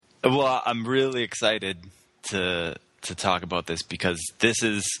Well, I'm really excited to talk about this because this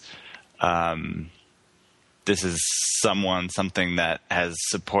is something that has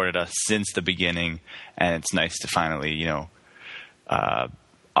supported us since the beginning, and it's nice to finally,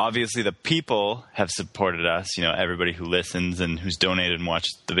 obviously the people have supported us, everybody who listens and who's donated and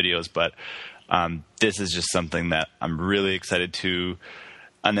watched the videos, but this is just something that I'm really excited to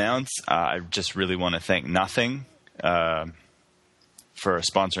announce. I just really want to thank Nothing for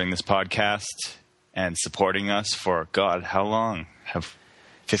sponsoring this podcast and supporting us for, God, how long? Have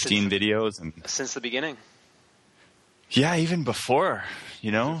 15 videos? Since the beginning. Yeah, even before,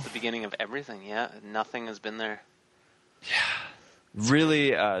 Since the beginning of everything, yeah. Nothing has been there. Yeah.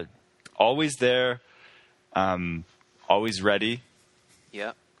 Really, always there, always ready.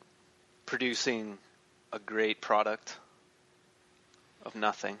 Yeah. Producing a great product of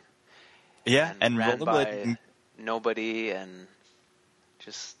nothing. Yeah, and ran by rollerblading. nobody, and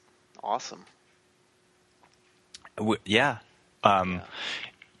just awesome. Yeah.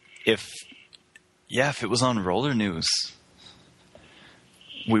 If it was on Roller News,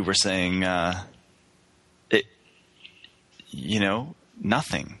 we were saying,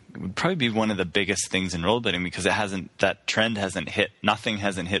 nothing. It would probably be one of the biggest things in rollerblading because that trend hasn't hit. Nothing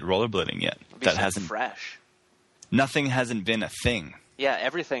hasn't hit rollerblading yet. That hasn't fresh. Nothing hasn't been a thing. Yeah,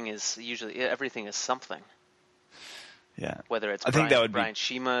 everything is something. Yeah. Whether it's Brian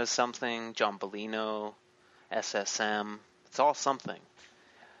Shima is something, John Bellino, SSM, it's all something.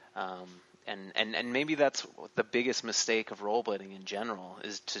 And maybe that's the biggest mistake of rollerblading in general,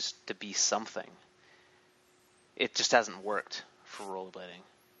 is just to be something. It just hasn't worked for rollerblading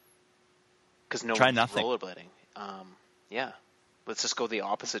because no one's rollerblading. Yeah, let's just go the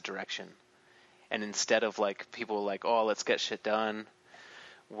opposite direction. And instead of people let's get shit done,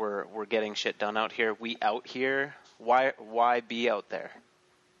 we're getting shit done out here. We out here. Why be out there?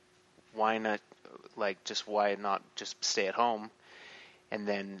 Why not why not just stay at home? And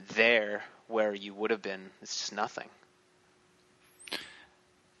then there, where you would have been, it's just nothing.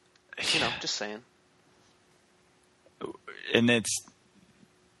 Just saying. And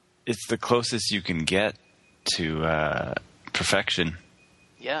it's the closest you can get to perfection.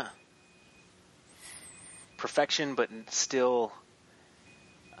 Yeah. Perfection, but still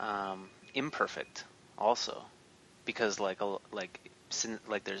imperfect also. Because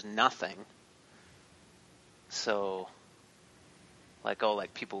there's nothing. So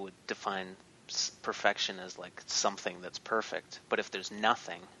people would define perfection as something that's perfect, but if there's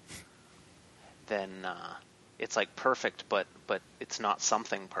nothing, then it's perfect, but it's not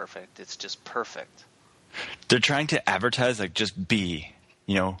something perfect. It's just perfect. They're trying to advertise just be,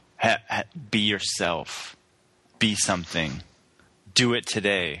 be yourself, be something, do it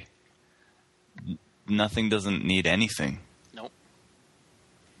today. Nothing doesn't need anything. Nope.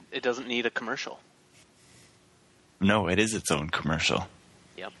 It doesn't need a commercial. No, it is its own commercial.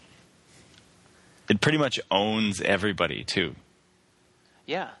 Yep. It pretty much owns everybody, too.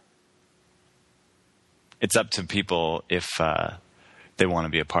 Yeah. It's up to people if they want to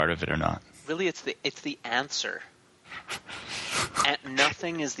be a part of it or not. Really, it's the answer.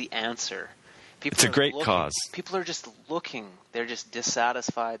 Nothing is the answer. It's a great cause. People are just looking. They're just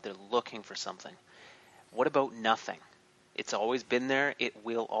dissatisfied. They're looking for something. What about nothing? It's always been there. It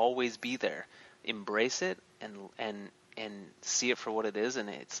will always be there. Embrace it and see it for what it is, and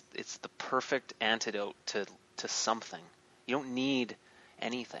it's the perfect antidote to something. You don't need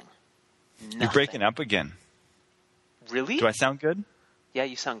anything. Nothing. You're breaking up again. Really? Do I sound good? Yeah,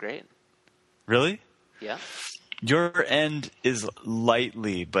 you sound great. Really? Yeah. Your end is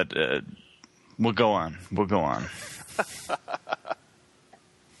lightly, but we'll go on. We'll go on.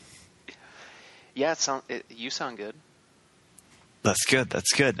 Yeah, you sound good. That's good.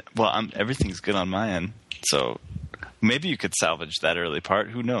 That's good. Well, everything's good on my end, so maybe you could salvage that early part.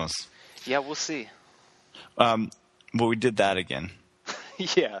 Who knows? Yeah, we'll see. Well, we did that again.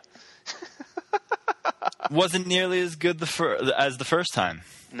 Yeah. Wasn't nearly as good as the first time.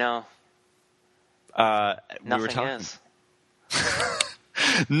 No. We were talking.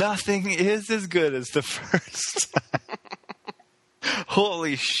 Nothing is as good as the first time.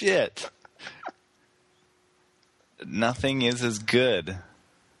 Holy shit. Nothing is as good.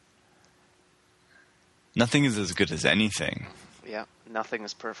 Nothing is as good as anything. Yeah, nothing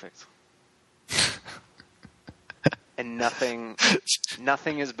is perfect. And nothing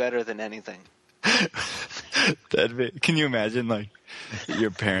is better than anything. Can you imagine, your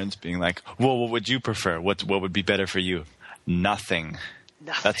parents being like, well, what would you prefer? What would be better for you? Nothing.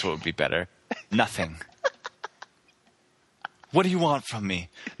 That's what would be better. Nothing. What do you want from me?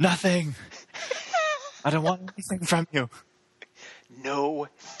 Nothing. I don't want anything from you. No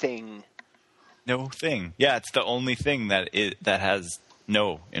thing. No thing. Yeah, it's the only thing that has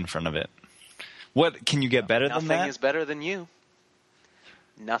no in front of it. What can you get better than that? Nothing is better than you.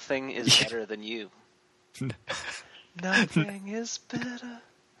 Nothing is better than you. Nothing is better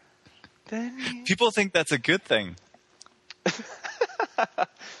than you. People think that's a good thing.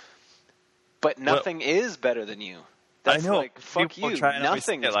 But nothing is better than you. That's I know. Like, fuck you.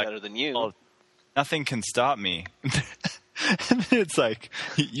 Nothing is better than you. Oh, nothing can stop me. And it's like,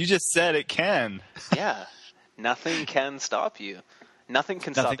 you just said it can. Yeah. Nothing can stop you. Nothing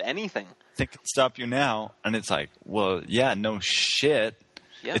can stop anything. Nothing can stop you now. And it's like, well, yeah, no shit.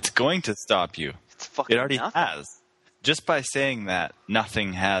 Yeah. It's going to stop you. It's fucking It already nothing. has. Just by saying that,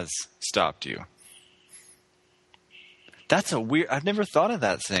 nothing has stopped you. That's a weird... I've never thought of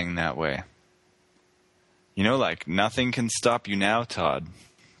that saying that way. You know, like, nothing can stop you now, Todd.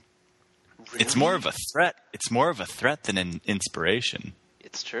 Really? It's more of a threat. It's more of a threat than an inspiration.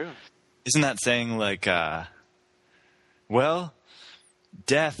 It's true. Isn't that saying, like, well,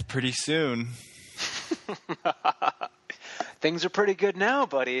 death pretty soon? Things are pretty good now,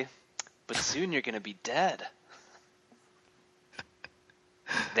 buddy. But soon you're going to be dead.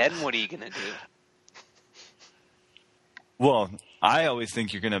 Then what are you going to do? Well, I always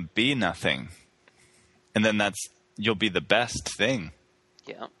think you're going to be nothing. And then you'll be the best thing.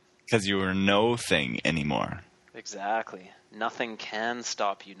 Yeah. Because you are no thing anymore. Exactly. Nothing can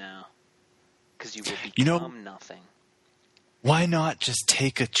stop you now. Because you will become nothing. Why not just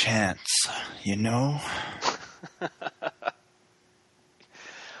take a chance, you know?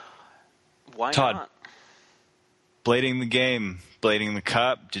 Why Todd, not? blading the game, blading the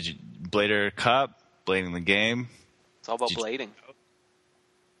cup. Did you blader cup, blading the game? It's all about blading.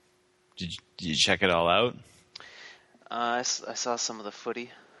 Did you check it all out? I saw some of the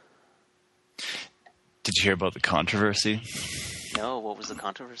footy. Did you hear about the controversy? No, what was the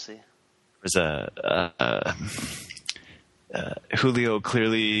controversy? There's Julio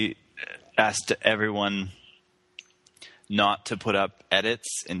clearly asked everyone not to put up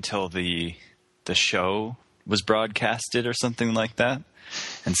edits until the show was broadcasted or something like that.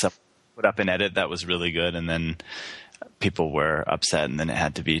 And some put up an edit that was really good, and then people were upset, and then it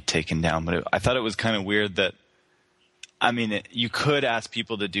had to be taken down. But I thought it was kind of weird that, I mean, you could ask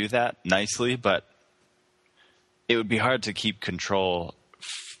people to do that nicely, but it would be hard to keep control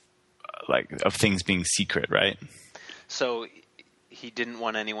of things being secret, right? So he didn't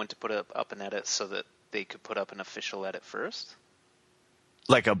want anyone to put up an edit so that they could put up an official edit first?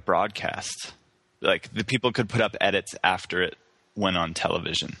 Like a broadcast. Like the people could put up edits after it went on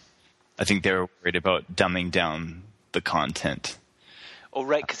television. I think they were worried about dumbing down the content. Oh,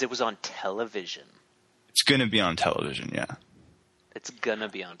 right, because it was on television. It's going to be on television, yeah. It's going to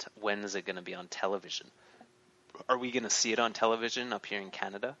be on... When is it going to be on television? Are we going to see it on television up here in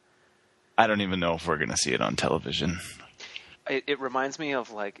Canada? I don't even know if we're going to see it on television. It reminds me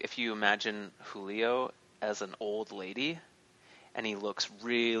of, like, if you imagine Julio as an old lady, and he looks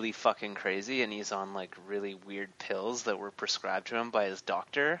really fucking crazy, and he's on, like, really weird pills that were prescribed to him by his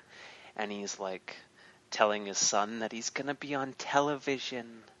doctor, and he's, like, telling his son that he's going to be on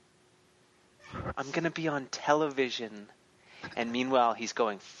television. I'm going to be on television. And meanwhile, he's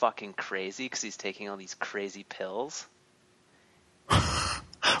going fucking crazy because he's taking all these crazy pills.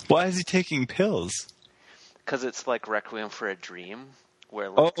 Why is he taking pills? Because it's like Requiem for a Dream, where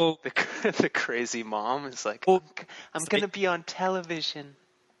like the crazy mom is like, I'm going to be on television.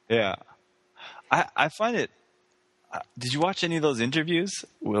 Yeah. I find it... did you watch any of those interviews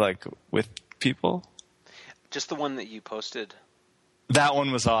with people? Just the one that you posted. That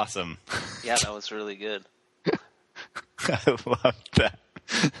one was awesome. Yeah, that was really good. I love that.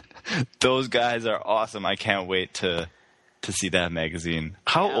 Those guys are awesome. I can't wait to see that magazine.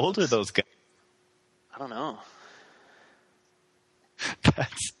 How old are those guys? I don't know.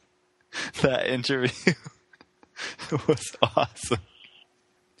 That interview was awesome.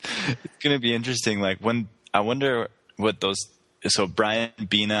 It's going to be interesting. Like I wonder what those. So Brian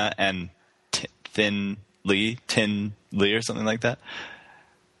Bina and Tin Lee or something like that.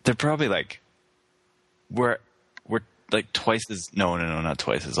 They're probably like we're like twice as not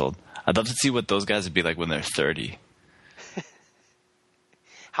twice as old. I'd love to see what those guys would be like when they're 30.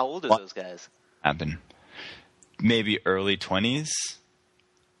 How old are those guys? Happen. Maybe early 20s.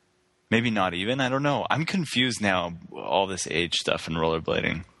 Maybe not even. I don't know. I'm confused now. All this age stuff and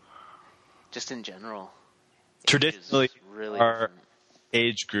rollerblading. Just in general. Traditionally, really our different.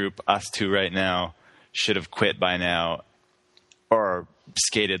 Age group, us two right now, should have quit by now, or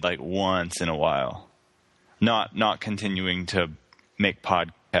skated like once in a while. Not continuing to make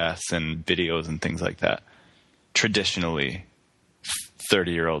podcasts and videos and things like that. Traditionally,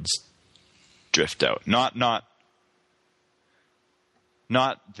 30-year-olds drift out. Not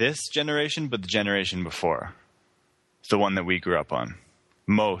this generation, but the generation before. The one that we grew up on.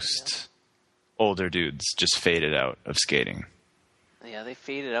 Most older dudes just faded out of skating. Yeah, they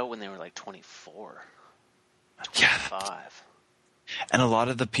faded out when they were like 24, 25. Yeah. And a lot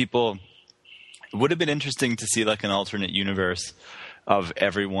of the people, it would have been interesting to see like an alternate universe of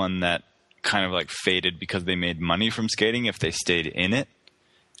everyone that kind of like faded because they made money from skating if they stayed in it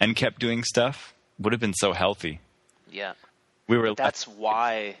and kept doing stuff. Would have been so healthy. Yeah. That's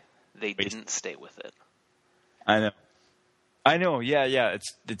why they didn't stay with it. I know. Yeah.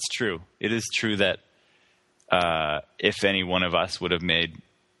 It's true. It is true that if any one of us would have made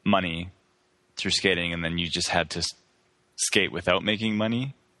money through skating and then you just had to skate without making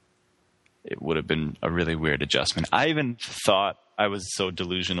money, it would have been a really weird adjustment. I even thought, I was so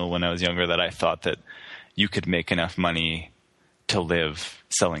delusional when I was younger that I thought that you could make enough money to live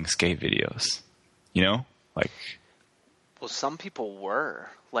selling skate videos. You know? Like, well, some people were,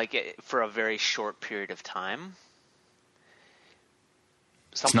 like, for a very short period of time.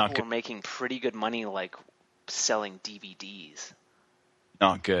 Some people were making pretty good money, like, selling DVDs.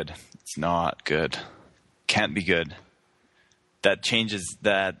 Not good. It's not good. Can't be good. That changes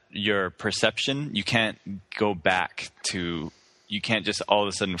your perception. You can't go back to, you can't just all of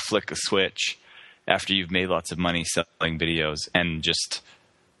a sudden flick a switch after you've made lots of money selling videos and just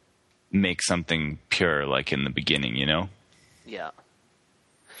make something pure like in the beginning, you know? Yeah.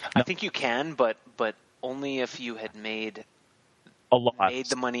 I think you can, but only if you had made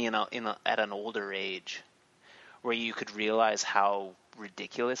the money at an older age where you could realize how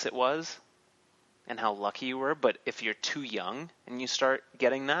ridiculous it was and how lucky you were. But if you're too young and you start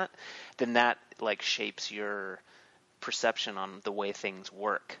getting that, then that like shapes your perception on the way things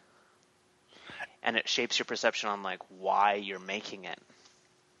work. And it shapes your perception on like why you're making it.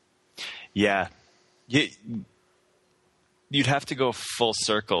 Yeah. You'd have to go full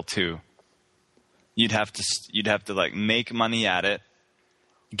circle too. You'd have to like make money at it,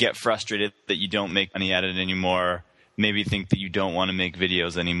 get frustrated that you don't make money at it anymore, maybe think that you don't want to make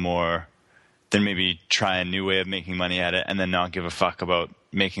videos anymore, then maybe try a new way of making money at it and then not give a fuck about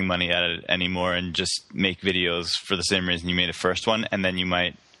making money at it anymore and just make videos for the same reason you made a first one, and then you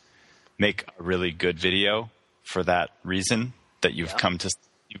might make a really good video for that reason that you've come to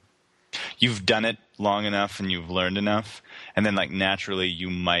you've done it long enough and you've learned enough, and then like naturally you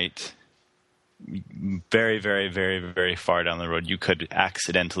might very, very, very, very far down the road you could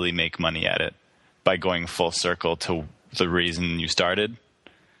accidentally make money at it by going full circle to the reason you started.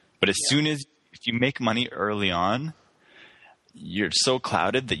 But as soon as if you make money early on, you're so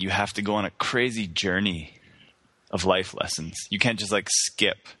clouded that you have to go on a crazy journey of life lessons. You can't just like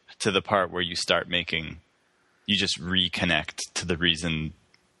skip to the part where you start making, you just reconnect to the reason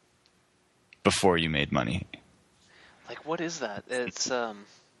before you made money. Like, what is that? It's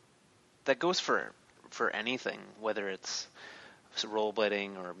that goes for anything, whether it's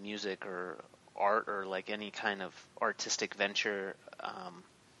rollerblading or music or art or like any kind of artistic venture.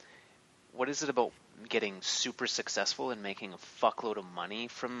 What is it about getting super successful and making a fuckload of money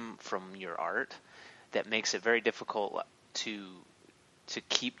from your art that makes it very difficult to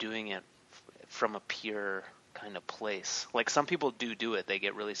keep doing it from a pure kind of place? Like, some people do it. They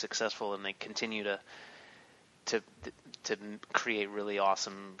get really successful and they continue to create really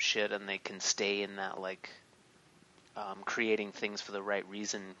awesome shit, and they can stay in that like creating things for the right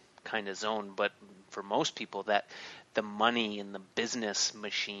reason kind of zone. But for most people, that the money and the business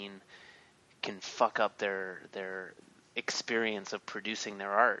machine can fuck up their experience of producing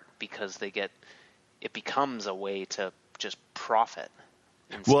their art, because it becomes a way to just profit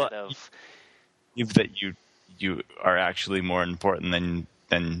instead of that you are actually more important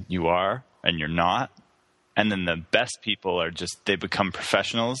than you are, and you're not. And then the best people are just, they become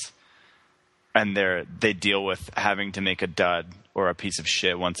professionals, and they deal with having to make a dud or a piece of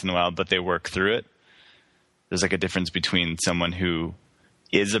shit once in a while, but they work through it. There's like a difference between someone who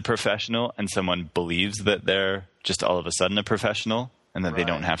is a professional and someone believes that they're just all of a sudden a professional and that they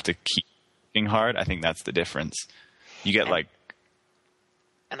don't have to keep working hard. I think that's the difference. You get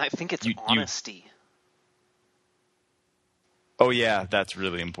and I think it's honesty. Oh yeah, that's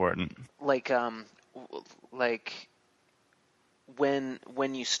really important. Like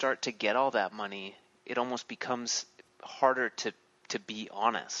when you start to get all that money, it almost becomes harder to be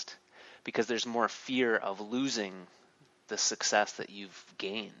honest, because there's more fear of losing the success that you've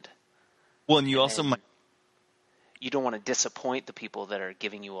gained. Well, and you don't want to disappoint the people that are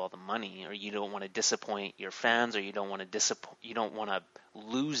giving you all the money, or you don't want to disappoint your fans, or you don't want to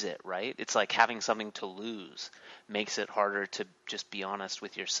lose it, right? It's like having something to lose makes it harder to just be honest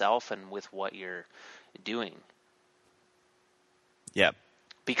with yourself and with what you're doing. Yeah.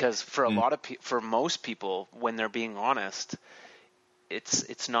 Because for for most people, when they're being honest,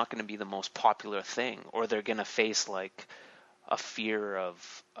 it's not going to be the most popular thing, or they're going to face like a fear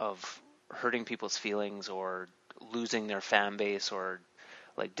of hurting people's feelings or losing their fan base or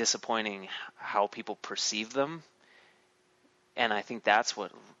like disappointing how people perceive them. And I think that's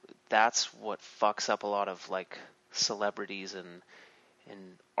what fucks up a lot of like celebrities and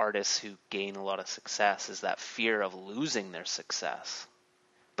artists who gain a lot of success, is that fear of losing their success.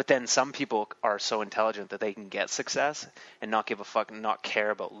 But then some people are so intelligent that they can get success and not give a fuck and not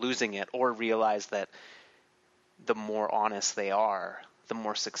care about losing it, or realize that the more honest they are, the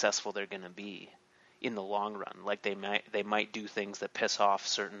more successful they're going to be in the long run. Like they might do things that piss off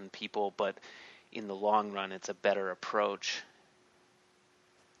certain people, but in the long run, it's a better approach.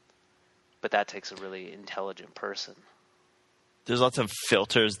 But that takes a really intelligent person. There's lots of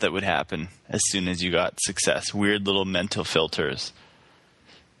filters that would happen as soon as you got success. Weird little mental filters.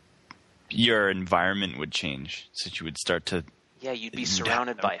 Your environment would change, so you would start to... Yeah, you'd be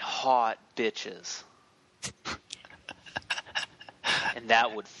surrounded by hot bitches. And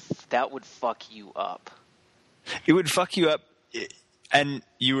that would fuck you up. It would fuck you up, and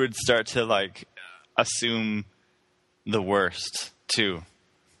you would start to like assume the worst too.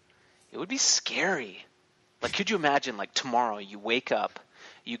 It would be scary. Like, could you imagine, like, tomorrow you wake up,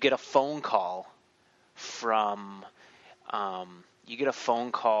 you get a phone call from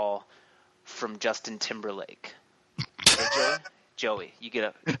Justin Timberlake. Hey, Joey, you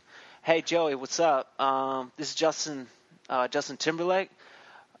get a, hey, Joey, what's up? This is Justin Timberlake.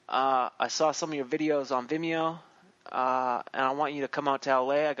 I saw some of your videos on Vimeo, and I want you to come out to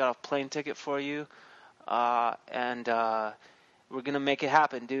LA. I got a plane ticket for you, and we're gonna make it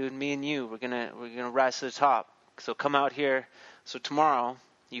happen, dude. Me and you, we're gonna rise to the top. So come out here. So tomorrow,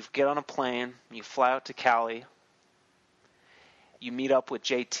 you get on a plane, you fly out to Cali, you meet up with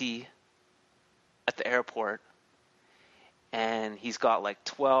JT at the airport, and he's got like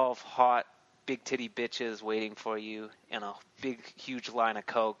 12 hot, big titty bitches waiting for you and a big, huge line of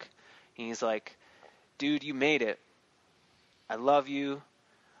Coke. And he's like, dude, you made it. I love you.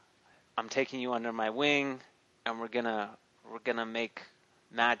 I'm taking you under my wing, and we're gonna make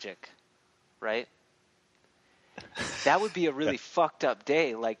magic, right? That would be a really fucked up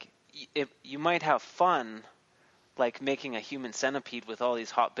day. Like, you might have fun, like making a human centipede with all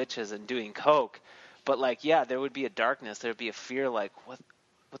these hot bitches and doing coke, but like, yeah, there would be a darkness. There would be a fear, like, what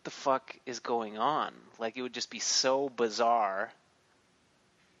the fuck is going on? Like, it would just be so bizarre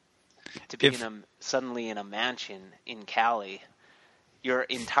to be suddenly in a mansion in Cali. Your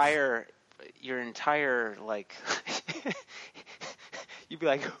entire like you'd be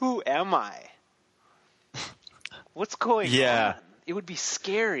like, who am I? What's going on? It would be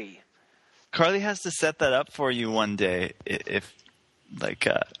scary. Carly has to set that up for you one day, if like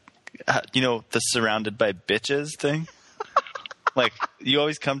the surrounded by bitches thing. Like, you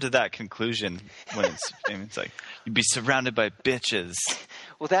always come to that conclusion when it's like, you'd be surrounded by bitches.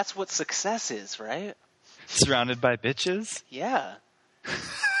 Well, that's what success is, right? Surrounded by bitches? Yeah.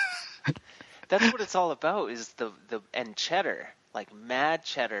 That's what it's all about, is and cheddar, like mad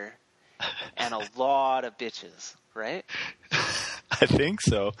cheddar and a lot of bitches, right? I think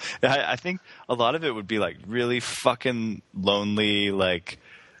so. I think a lot of it would be like really fucking lonely, like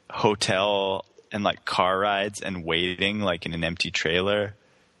hotel and like car rides and waiting like in an empty trailer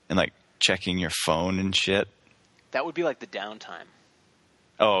and like checking your phone and shit. That would be like the downtime.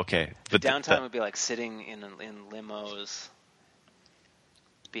 Oh, okay. The downtime would be like sitting in limos,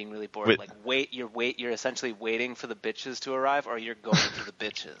 being really bored. You're essentially waiting for the bitches to arrive, or you're going to the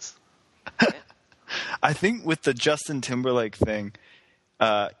bitches. Right? I think with the Justin Timberlake thing,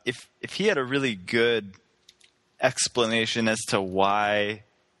 if he had a really good explanation as to why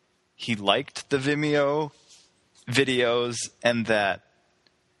he liked the Vimeo videos and that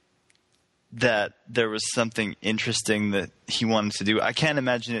there was something interesting that he wanted to do, I can't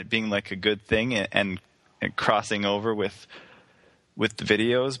imagine it being like a good thing and crossing over with the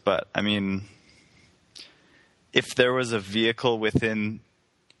videos. But I mean, if there was a vehicle within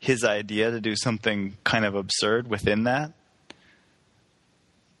his idea to do something kind of absurd within that,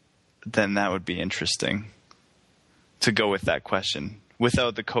 then that would be interesting to go with that question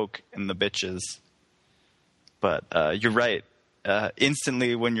without the coke and the bitches. But you're right.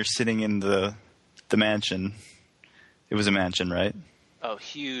 Instantly, when you're sitting in the mansion, it was a mansion, right? Oh,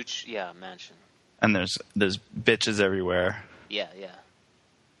 huge, yeah, mansion. And there's bitches everywhere. Yeah.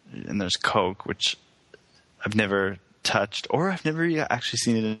 And there's coke, which I've never touched, or I've never actually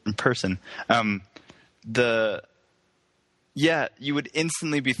seen it in person. You would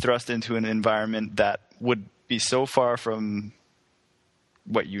instantly be thrust into an environment that would be so far from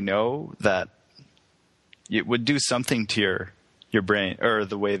what you know that it would do something to your brain or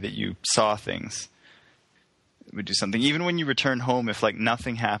the way that you saw things. It would do something. Even when you return home, if like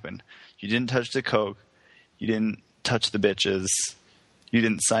nothing happened, you didn't touch the coke, you didn't touch the bitches, you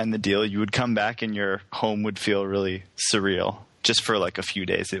didn't sign the deal, you would come back and your home would feel really surreal just for like a few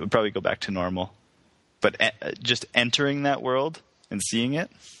days. It would probably go back to normal. But just entering that world and seeing it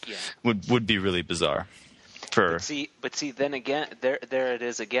would be really bizarre. But see, then again, there it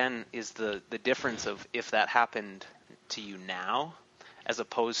is again, is the difference of if that happened to you now as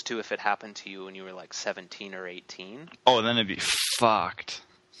opposed to if it happened to you when you were like 17 or 18. Oh, then it'd be fucked.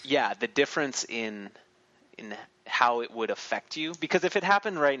 Yeah, the difference in how it would affect you. Because if it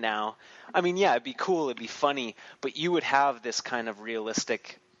happened right now, I mean, yeah, it'd be cool, it'd be funny, but you would have this kind of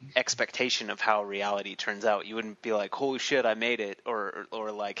realistic expectation of how reality turns out. You wouldn't be like, holy shit, I made it, or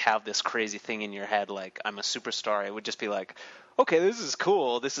like have this crazy thing in your head like I'm a superstar. It would just be like, okay, this is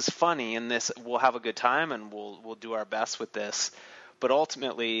cool, this is funny, and this we'll have a good time and we'll do our best with this. But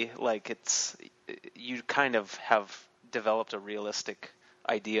ultimately, like, it's you kind of have developed a realistic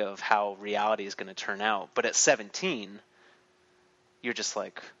idea of how reality is going to turn out. But at 17, you're just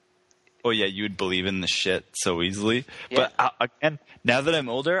like, oh, yeah, you would believe in the shit so easily. Yeah. But again, now that I'm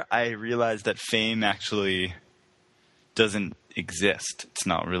older, I realize that fame actually doesn't exist. It's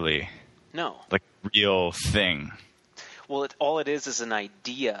not really like a real thing. Well, all it is an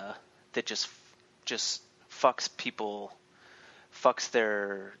idea that just fucks people, fucks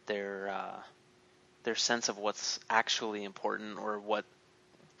their sense of what's actually important, or what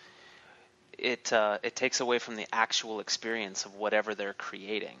it takes away from the actual experience of whatever they're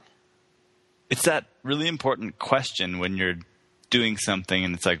creating. It's that really important question when you're doing something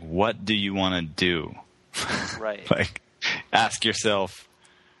and it's like, what do you want to do? Right. Like, ask yourself,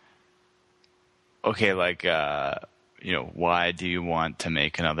 okay, like, why do you want to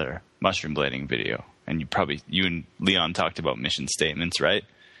make another mushroom blading video? And you and Leon talked about mission statements, right?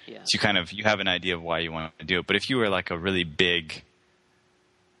 Yeah. So you have an idea of why you want to do it. But if you were like a really big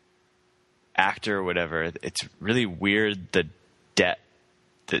actor or whatever, it's really weird the debt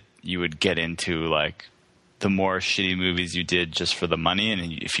that you would get into, like the more shitty movies you did just for the money, and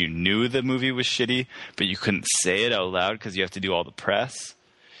if you knew the movie was shitty but you couldn't say it out loud because you have to do all the press,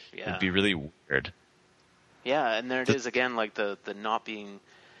 it'd be really weird. Yeah, and there it is again, like the not being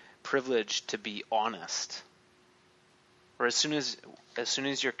privileged to be honest. Or as soon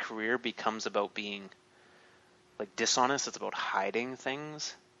as your career becomes about being like dishonest, it's about hiding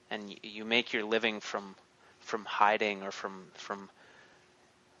things, and you make your living from hiding or from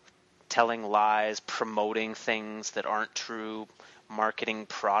telling lies, promoting things that aren't true, marketing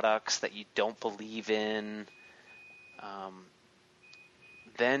products that you don't believe in,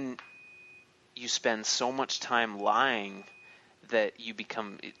 then you spend so much time lying that you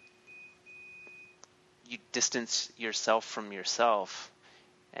distance yourself from yourself,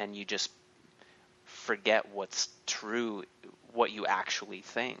 and you just forget what's true, what you actually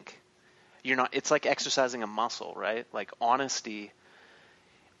think. It's like exercising a muscle, right? Like honesty,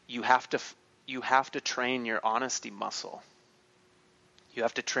 you have to train your honesty muscle. You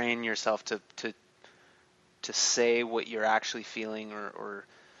have to train yourself to say what you're actually feeling, or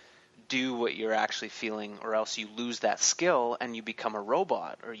do what you're actually feeling, or else you lose that skill and you become a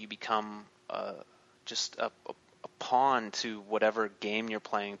robot, or you become just a pawn to whatever game you're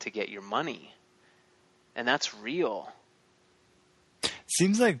playing to get your money. And that's real.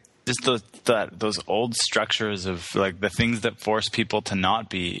 Seems like just those old structures of like the things that force people to not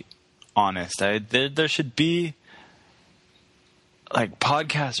be honest. There should be, like,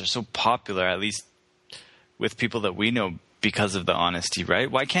 podcasts are so popular, at least with people that we know, because of the honesty, right?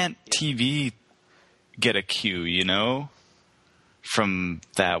 Why can't TV get a cue, from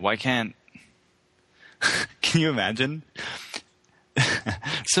that? Why can't... Can you imagine?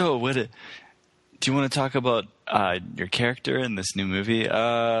 So, do you want to talk about your character in this new movie?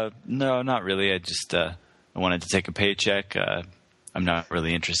 No, not really. I wanted to take a paycheck. I'm not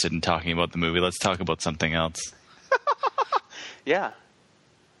really interested in talking about the movie. Let's talk about something else. Yeah.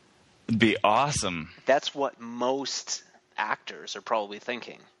 It'd be awesome. That's what most actors are probably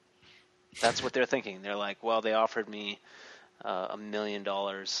thinking. That's what they're thinking. They're like, well, they offered me $1 million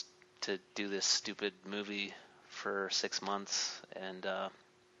to do this stupid movie for 6 months, and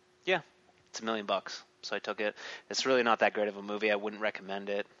it's $1 million. So I took it. It's really not that great of a movie. I wouldn't recommend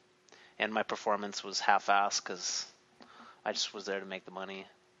it. And my performance was half-assed because I just was there to make the money.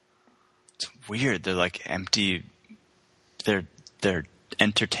 It's weird. They're like empty they're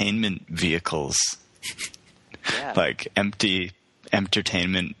entertainment vehicles. Yeah. Like empty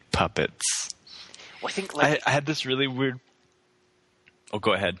entertainment puppets. Well, I think like I had this really weird. Oh,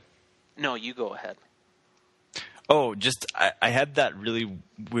 go ahead. No, you go ahead. Oh, just I had that really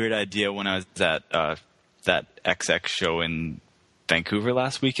weird idea when I was at that XX show in Vancouver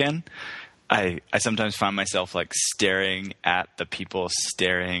last weekend. I sometimes find myself like staring at the people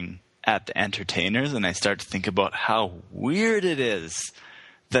staring at the entertainers, and I start to think about how weird it is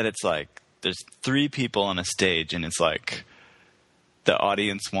that it's like there's 3 people on a stage and it's like the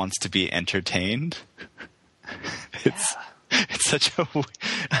audience wants to be entertained. It's such a,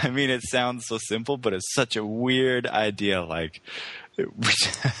 I mean, it sounds so simple, but it's such a weird idea. Like,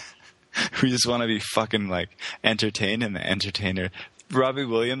 we just want to be fucking like entertained, and the entertainer. Robbie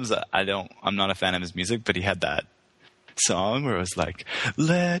Williams, I'm not a fan of his music, but he had that song where it was like,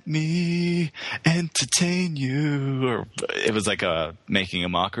 "Let me entertain you," or it was like making a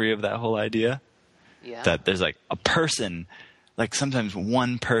mockery of that whole idea. Yeah. That there's like a person, like sometimes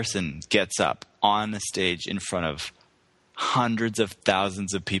one person gets up on the stage in front of hundreds of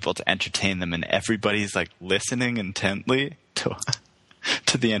thousands of people to entertain them, and everybody's like listening intently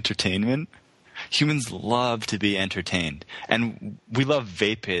to the entertainment. Humans love to be entertained, and we love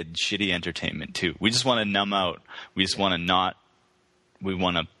vapid, shitty entertainment too. We just want to numb out. We just want to not. We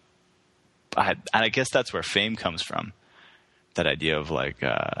want to. I guess that's where fame comes from. That idea of like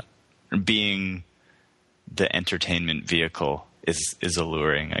being the entertainment vehicle is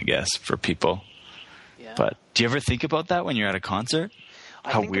alluring, I guess, for people. Yeah. But do you ever think about that when you're at a concert?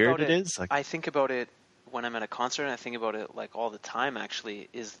 How weird it is? Like, I think about it when I'm at a concert, and I think about it like all the time, actually,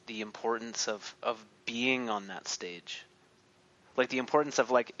 is the importance of being on that stage. Like the importance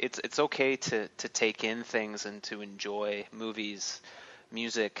of like, it's okay to take in things and to enjoy movies,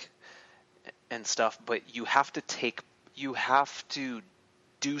 music and stuff, but you have to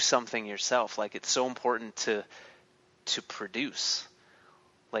do something yourself. Like it's so important to produce,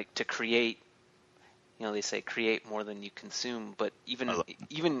 like to create. You know, they say create more than you consume, but even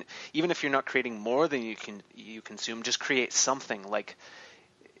if you're not creating more than you consume, just create something. Like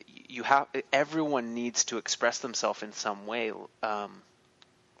everyone needs to express themselves in some way.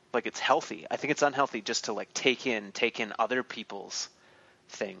 Like it's healthy. I think it's unhealthy just to like take in other people's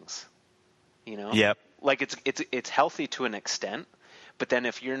things. You know? Yep. Like it's healthy to an extent, but then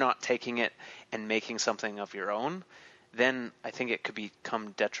if you're not taking it and making something of your own, then I think it could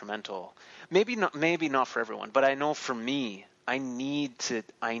become detrimental. Maybe not for everyone, but I know for me, I need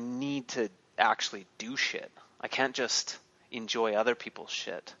to actually do shit. I can't just enjoy other people's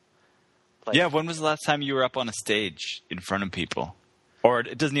shit. Like, yeah, when was the last time you were up on a stage in front of people? Or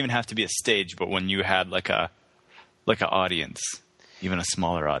it doesn't even have to be a stage, but when you had like an audience, even a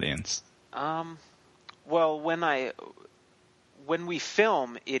smaller audience. Well, when we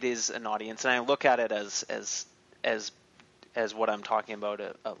film, it is an audience, and I look at it as what I'm talking about,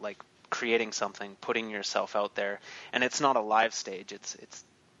 like creating something, putting yourself out there, and it's not a live stage. It's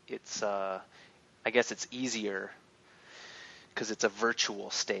I guess it's easier because it's a virtual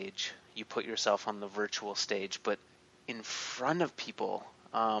stage. You put yourself on the virtual stage, but in front of people,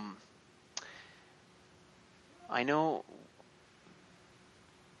 I know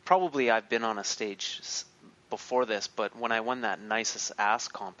probably I've been on a stage before this, but when I won that nicest ass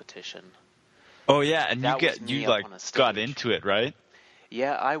competition. Oh yeah, and you like got into it, right?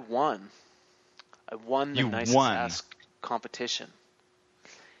 Yeah, I won. I won the nicest ass competition,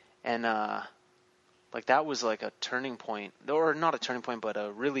 and like that was like a turning point, or not a turning point, but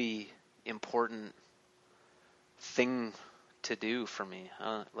a really important thing to do for me.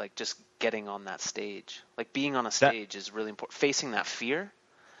 Like just getting on that stage, like being on a stage is really important. Facing that fear.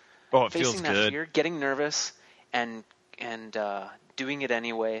 Oh, it feels good. Facing that fear, getting nervous, and doing it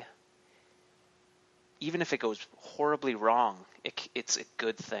anyway. Even if it goes horribly wrong, it's a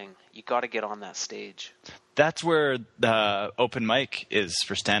good thing. You got to get on that stage. That's where the open mic is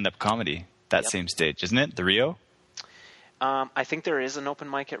for stand-up comedy. That same stage, isn't it? The Rio? I think there is an open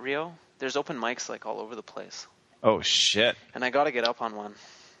mic at Rio. There's open mics like all over the place. Oh shit! And I got to get up on one.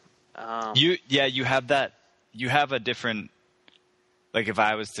 You have that. You have a different. Like if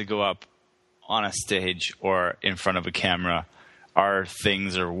I was to go up on a stage or in front of a camera, our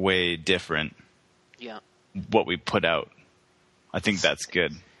things are way different. Yeah. What we put out. I think that's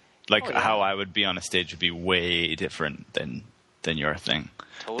good. Like how I would be on a stage would be way different than your thing.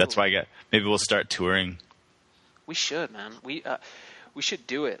 Totally. That's why maybe we'll start touring. We should, man. We should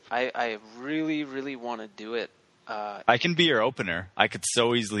do it. I really, really want to do it. I can be your opener. I could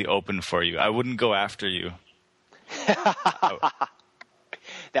so easily open for you. I wouldn't go after you.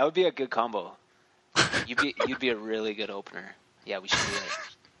 That would be a good combo. You'd be a really good opener. Yeah, we should do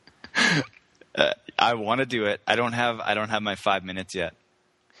it. I want to do it. I don't have my 5 minutes yet.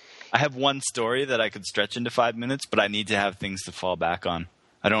 I have one story that I could stretch into 5 minutes, but I need to have things to fall back on.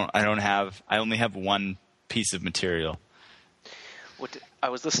 I only have one piece of material. I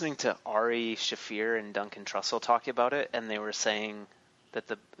was listening to Ari Shaffir and Duncan Trussell talking about it, and they were saying that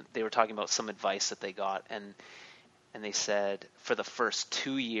they were talking about some advice that they got, and they said for the first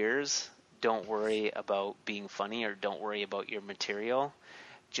 2 years, don't worry about being funny or don't worry about your material.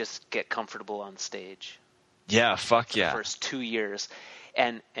 Just get comfortable on stage. Yeah, fuck yeah. The first 2 years.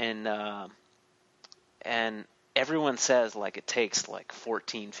 And everyone says like it takes like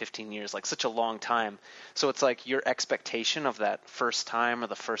 14, 15 years, like such a long time. So it's like your expectation of that first time or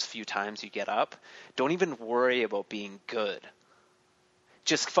the first few times you get up, don't even worry about being good.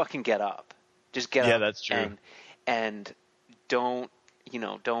 Just fucking get up. Just get up. Yeah, that's true. And don't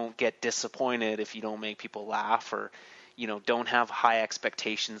get disappointed if you don't make people laugh, or, don't have high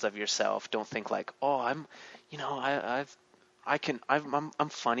expectations of yourself. Don't think like, oh, I'm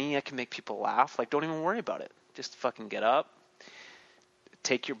funny. I can make people laugh. Like, don't even worry about it. Just fucking get up,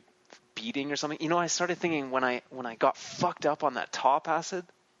 take your beating or something. I started thinking when I got fucked up on that top acid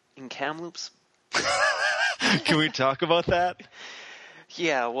in Kamloops. Can we talk about that?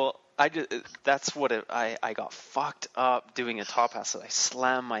 Yeah, well, I got fucked up doing a top acid. I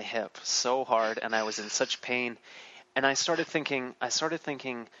slammed my hip so hard, and I was in such pain. And I started thinking,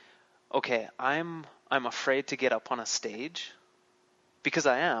 okay, I'm afraid to get up on a stage. Because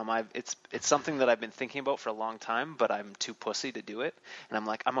I am. It's something that I've been thinking about for a long time, but I'm too pussy to do it. And I'm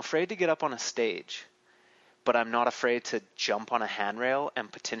like, I'm afraid to get up on a stage, but I'm not afraid to jump on a handrail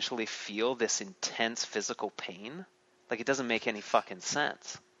and potentially feel this intense physical pain. Like, it doesn't make any fucking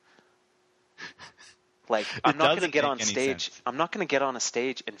sense. Like, I'm not going to get on stage. I'm not going to get on a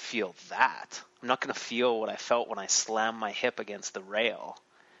stage and feel that. I'm not going to feel what I felt when I slammed my hip against the rail.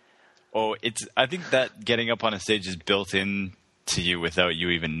 Oh, I think that getting up on a stage is built in to you without you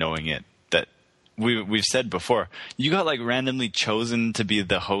even knowing it. That we've said before, you got like randomly chosen to be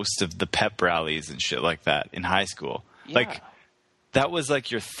the host of the pep rallies and shit like that in high school. Yeah. Like, that was like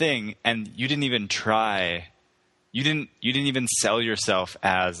your thing, and you didn't even try. You didn't even sell yourself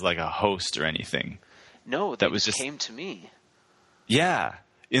as like a host or anything. No, that was just came to me. Yeah,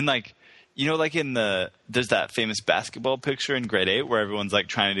 in like, like there's that famous basketball picture in grade 8 where everyone's like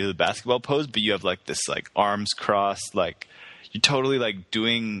trying to do the basketball pose, but you have like this like arms crossed, like you're totally like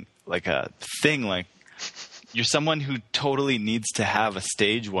doing like a thing, like you're someone who totally needs to have a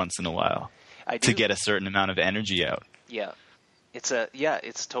stage once in a while to get a certain amount of energy out. Yeah,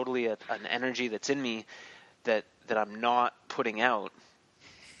 it's totally an energy that's in me that I'm not putting out,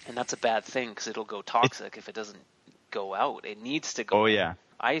 and that's a bad thing because it'll go toxic if it doesn't go out. It needs to go. Oh yeah,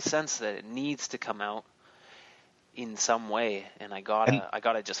 I sense that it needs to come out in some way, and I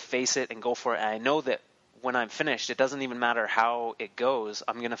gotta just face it and go for it. And I know that when I'm finished, it doesn't even matter how it goes.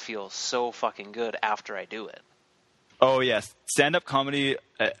 I'm gonna feel so fucking good after I do it. Oh yes, stand-up comedy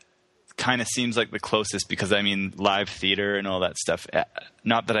kind of seems like the closest, because I mean live theater and all that stuff.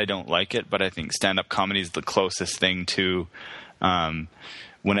 Not that I don't like it, but I think stand-up comedy is the closest thing to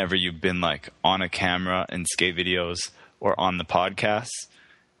whenever you've been like on a camera in skate videos or on the podcast.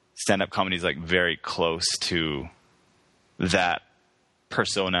 Stand-up comedy is like very close to that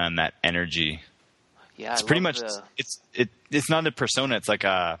persona and that energy. Yeah, it's pretty much it's not a persona. It's like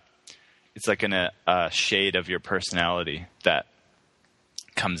a shade of your personality that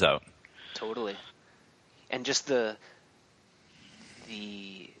comes out. Totally, and just the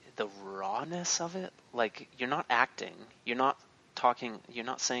rawness of it. Like, you're not acting, you're not talking, you're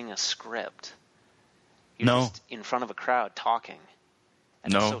not saying a script. You're just in front of a crowd talking.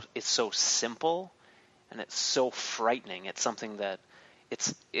 And it's so simple, and it's so frightening. It's something that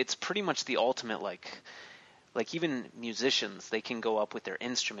it's pretty much the ultimate, like even musicians, they can go up with their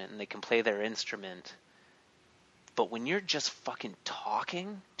instrument and they can play their instrument. But when you're just fucking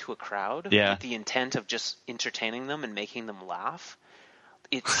talking to a crowd with the intent of just entertaining them and making them laugh,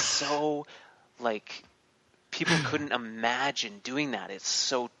 it's so like people couldn't imagine doing that. It's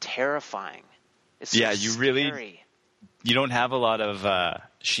so terrifying. It's so scary. You don't have a lot of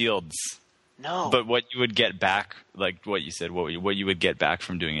shields. No. But what you would get back, like what you said, what you would get back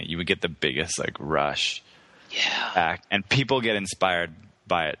from doing it, you would get the biggest like rush back. And people get inspired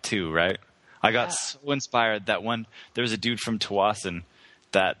by it too, right? I got so inspired that there was a dude from Tawasin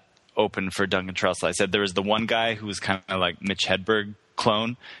that opened for Duncan Trussell. I said there was the one guy who was kind of like Mitch Hedberg clone,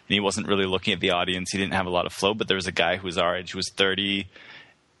 and he wasn't really looking at the audience. He didn't have a lot of flow, but there was a guy who was our age, who was 30,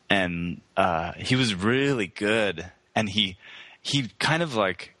 and he was really good. And he kind of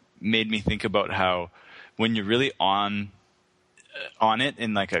like made me think about how when you're really on it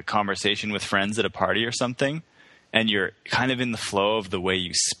in like a conversation with friends at a party or something, and you're kind of in the flow of the way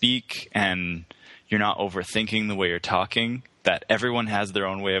you speak and you're not overthinking the way you're talking, that everyone has their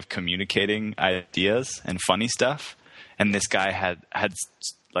own way of communicating ideas and funny stuff. And this guy had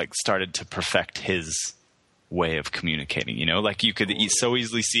like started to perfect his way of communicating, you know, like you could so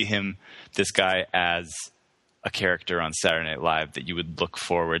easily see him, this guy, as a character on Saturday Night Live, that you would look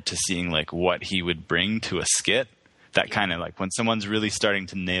forward to seeing like what he would bring to a skit. That kind of like when someone's really starting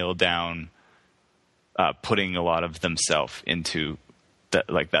to nail down putting a lot of themselves into that,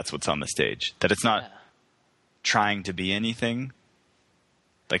 like that's what's on the stage, that it's not trying to be anything.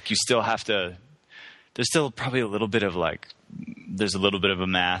 Like you still have to, there's still probably a little bit of like, there's a little bit of a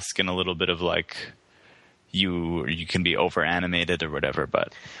mask and a little bit of like, you can be over animated or whatever,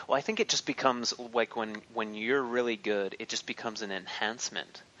 but well, I think it just becomes like when you're really good, it just becomes an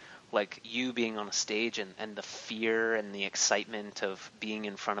enhancement. Like you being on a stage and the fear and the excitement of being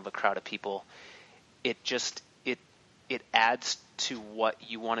in front of a crowd of people, it just it adds to what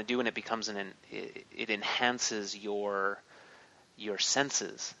you want to do, and it becomes it enhances your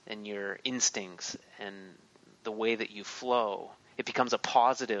senses and your instincts and the way that you flow. It becomes a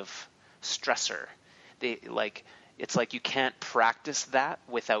positive stressor. It's like you can't practice that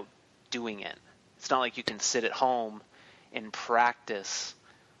without doing it. It's not like you can sit at home and practice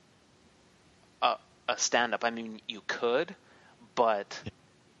a stand-up. I mean, you could, but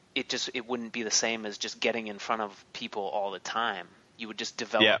it wouldn't be the same as just getting in front of people all the time. You would just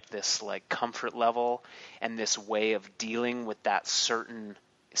develop this like comfort level and this way of dealing with that certain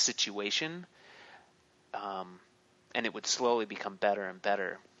situation, and it would slowly become better and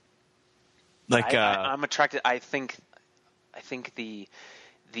better. Like I'm attracted. I think the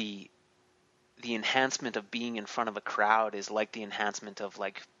enhancement of being in front of a crowd is like the enhancement of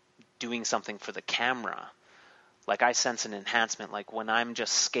like doing something for the camera. Like I sense an enhancement. Like when I'm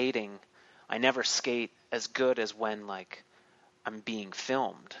just skating, I never skate as good as when like I'm being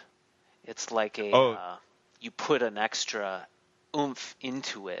filmed. It's like you put an extra oomph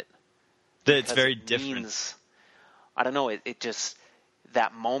into it. It's very different. I don't know. It just,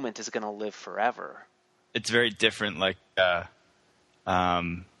 that moment is going to live forever. It's very different. Like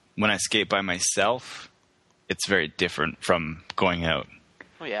when I skate by myself, it's very different from going out.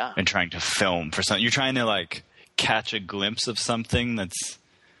 Oh yeah. And trying to film for something. You're trying to like catch a glimpse of something that's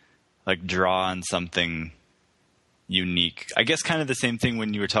like draw on something unique. I guess kind of the same thing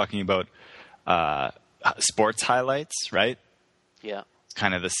when you were talking about sports highlights, right? Yeah. It's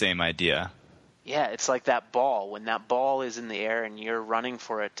kind of the same idea. Yeah, it's like that ball. When that ball is in the air and you're running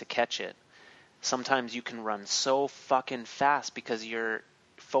for it to catch it, sometimes you can run so fucking fast because you're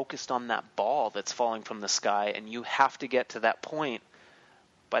focused on that ball that's falling from the sky, and you have to get to that point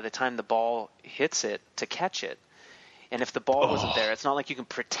by the time the ball hits it to catch it. And if the ball wasn't there, it's not like you can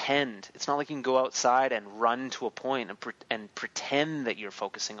pretend. It's not like you can go outside and run to a point and pretend that you're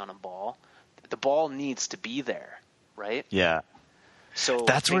focusing on a ball. The ball needs to be there, right? Yeah. So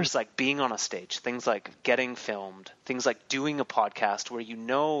that's things like being on a stage, things like getting filmed, things like doing a podcast where you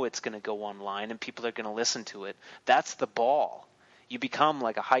know it's going to go online and people are going to listen to it. That's the ball. You become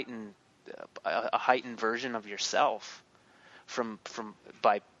like a heightened version of yourself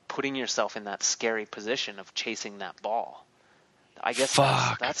by putting yourself in that scary position of chasing that ball. I guess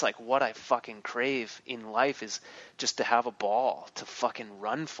that's like what I fucking crave in life, is just to have a ball to fucking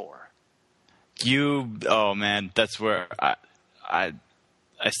run for. Oh man, that's where I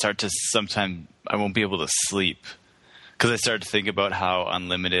start to sometimes I won't be able to sleep because I start to think about how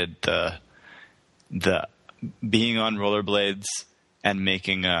unlimited the being on rollerblades and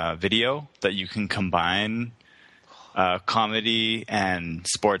making a video that you can combine comedy and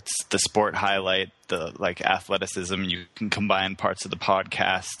sports, the sport highlight, the like athleticism. You can combine parts of the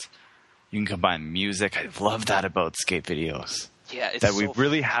podcast. You can combine music. I love that about skate videos. Yeah, it's that so we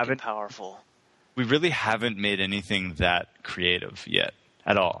really haven't powerful. We really haven't made anything that creative yet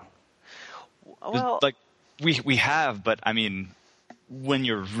at all. Well, like we have, but I mean, when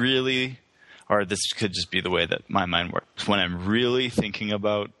you're really, or this could just be the way that my mind works, when I'm really thinking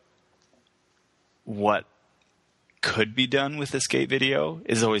about what could be done with a skate video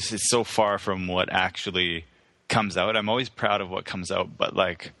it's so far from what actually comes out. I'm always proud of what comes out, but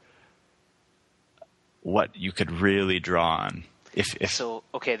like what you could really draw on if so.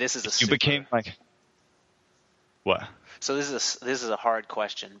 Okay, this is you became like what? So this is a hard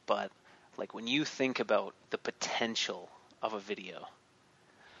question, but like when you think about the potential of a video,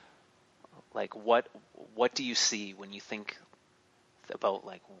 like what do you see when you think about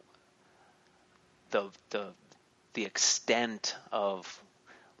like the extent of,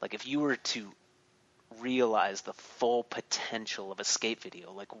 like, if you were to realize the full potential of a skate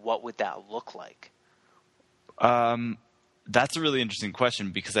video, like what would that look like? That's a really interesting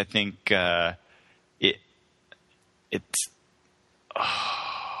question, because I think it's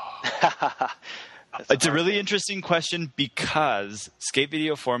it's a really interesting question, because skate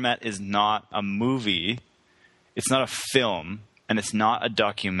video format is not a movie, it's not a film, and it's not a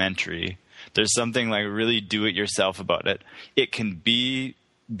documentary. There's something like really do-it-yourself about it. It can be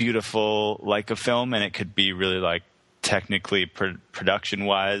beautiful like a film, and it could be really like technically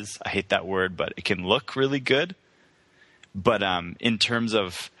production-wise, I hate that word, but it can look really good. But in terms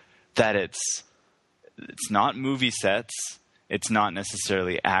of that, it's not movie sets, it's not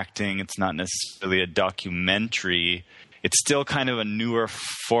necessarily acting, it's not necessarily a documentary. It's still kind of a newer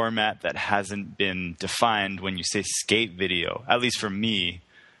format that hasn't been defined when you say skate video, at least for me,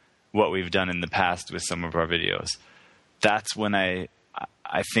 what we've done in the past with some of our videos. That's when I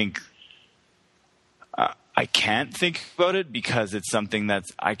think I can't think about it, because it's something that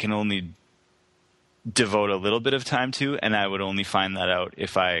I can only devote a little bit of time to, and I would only find that out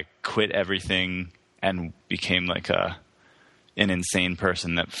if I quit everything and became like an insane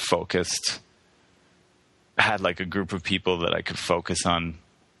person that had like a group of people that I could focus on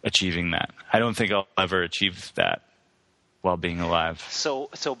achieving that. I don't think I'll ever achieve that while being alive. So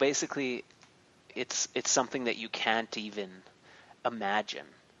basically it's something that you can't even imagine.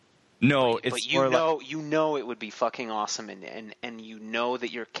 No, but you know it would be fucking awesome, and you know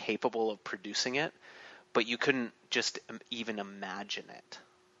that you're capable of producing it, but you couldn't just even imagine it.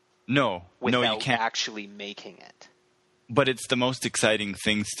 No, you can't actually making it. But it's the most exciting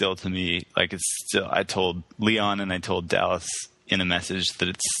thing still to me. Like, it's still, I told Leon and I told Dallas in a message that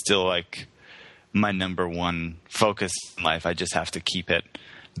it's still like my number one focus in life. I just have to keep it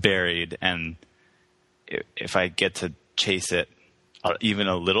buried, and if I get to chase it even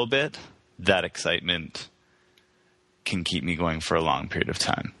a little bit, that excitement can keep me going for a long period of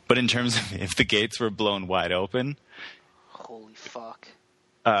time. But in terms of if the gates were blown wide open, holy fuck.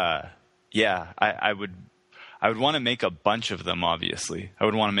 Yeah, I would want to make a bunch of them, obviously. I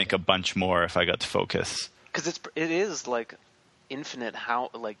would want to make a bunch more if I got to focus. Because it is like infinite, how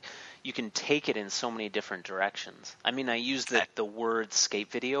like you can take it in so many different directions. I mean, I use the word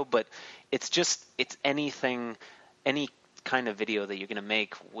skate video, but it's anything, any kind of video that you're going to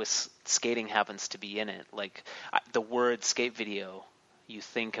make with skating happens to be in it. Like the word skate video, you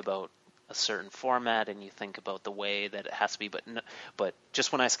think about a certain format and you think about the way that it has to be, but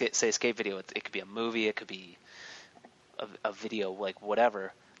just when I say skate video, it could be a movie, it could be a video, like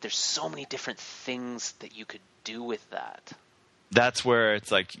whatever. There's so many different things that you could do with that. That's where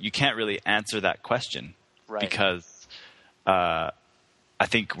it's like you can't really answer that question, right? Because I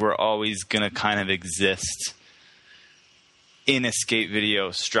think we're always going to kind of exist in a skate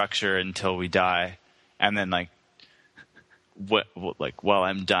video structure until we die, and then like while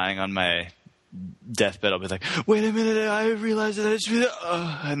I'm dying on my deathbed, I'll be like, wait a minute, I realized that I should be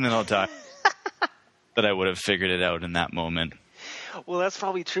and then I'll die. But I would have figured it out in that moment. Well, that's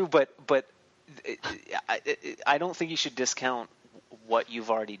probably true, but I don't think you should discount what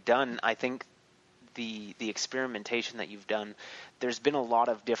you've already done. I think the experimentation that you've done, there's been a lot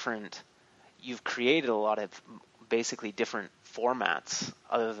of different, you've created a lot of basically different formats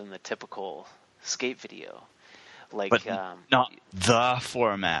other than the typical skate video. Like, but not the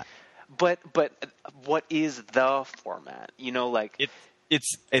format. But what is the format? You know, like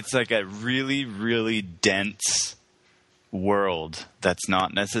it's like a really, really dense world that's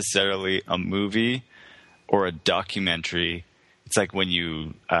not necessarily a movie or a documentary. It's like when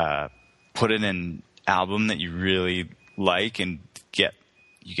you put in an album that you really like and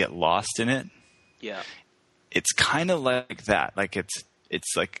you get lost in it. Yeah. It's kind of like that. Like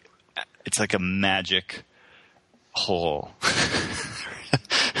it's like a magic hole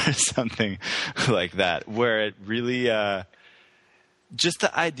or something like that, where it really just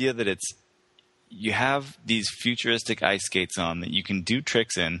the idea that you have these futuristic ice skates on that you can do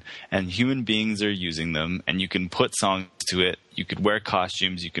tricks in, and human beings are using them, and you can put songs to it, you could wear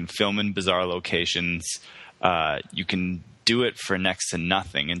costumes, you can film in bizarre locations, you can do it for next to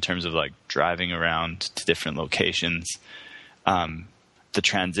nothing in terms of like driving around to different locations. The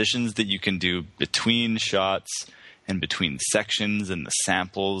transitions that you can do between shots and between sections and the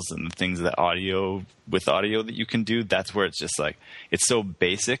samples and the things that audio that you can do, that's where it's just like, it's so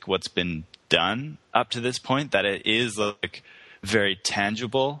basic what's been done up to this point that it is like very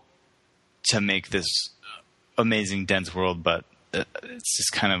tangible to make this amazing dense world. But it's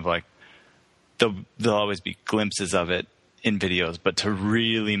just kind of like there'll always be glimpses of it in videos, but to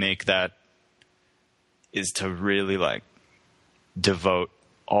really make that is to really like devote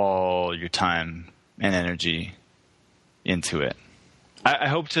all your time and energy into it. I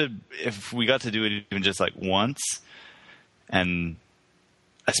hope to, if we got to do it even just like once, and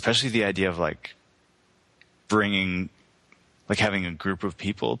especially the idea of like bringing, like having a group of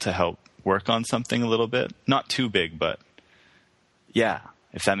people to help work on something a little bit, not too big, but yeah,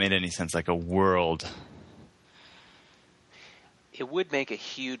 if that made any sense, like a world. It would make a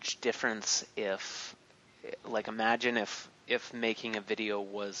huge difference if, like, imagine if making a video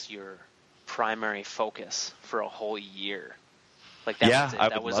was your primary focus for a whole year. Like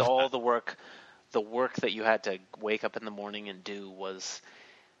that was all the work that you had to wake up in the morning and do was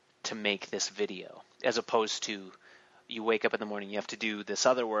to make this video, as opposed to you wake up in the morning, you have to do this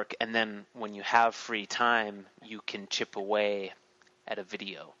other work, and then when you have free time, you can chip away at a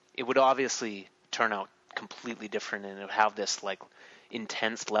video. It would obviously turn out completely different, and it would have this like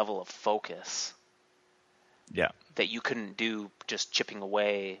intense level of focus. Yeah. That you couldn't do just chipping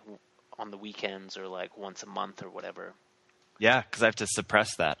away on the weekends or like once a month or whatever. Yeah, because I have to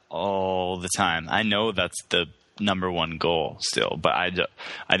suppress that all the time. I know that's the number one goal still, but I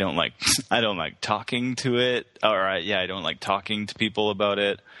don't like talking to it. I don't like talking to people about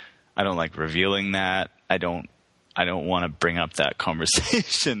it. I don't like revealing that. I don't want to bring up that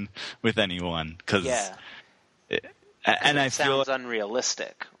conversation with anyone because it sounds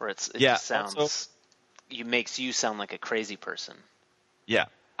unrealistic, or it just sounds. Also, it makes you sound like a crazy person. Yeah,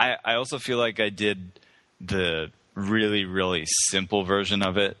 I also feel like I did the really, really simple version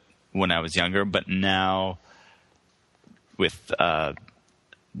of it when I was younger, but now with the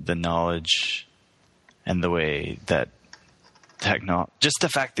knowledge and the way that just the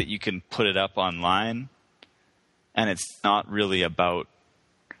fact that you can put it up online and it's not really about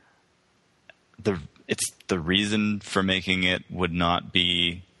it's the reason for making it would not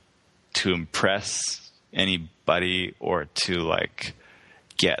be to impress anybody or to like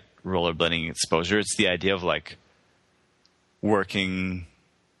get rollerblading exposure. It's the idea of like working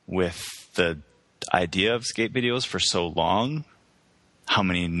with the idea of skate videos for so long, how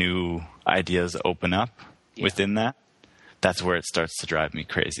many new ideas open up within that. That's where it starts to drive me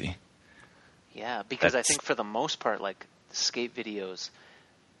crazy. Yeah, because I think for the most part, like skate videos,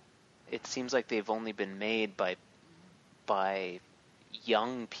 it seems like they've only been made by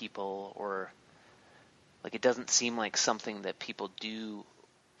young people, or like it doesn't seem like something that people do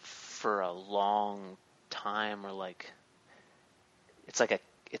for a long time, or like it's like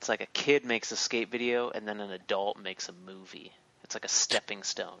a kid makes a skate video and then an adult makes a movie. It's like a stepping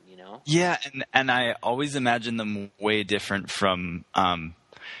stone, you know? Yeah, and I always imagine them way different from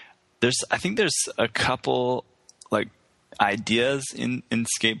I think there's a couple like ideas in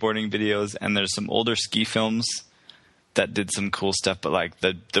skateboarding videos, and there's some older ski films that did some cool stuff, but like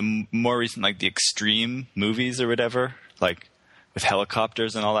the more recent, like the extreme movies or whatever, like with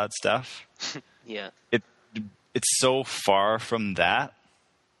helicopters and all that stuff. Yeah. It's so far from that,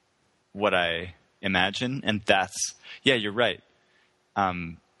 what I imagine. And you're right.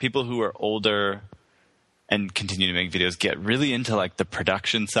 People who are older and continue to make videos get really into like the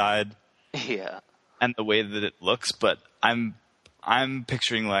production side. Yeah. And the way that it looks, but I'm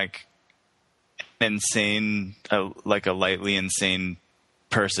picturing like insane, like a lightly insane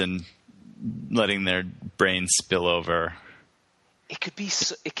person letting their brain spill over.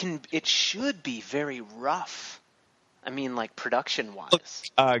 It should be very rough. I mean, like production-wise.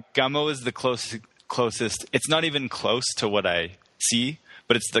 Gummo is the closest. It's not even close to what I see,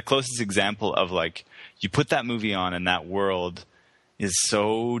 but it's the closest example of like you put that movie on and that world is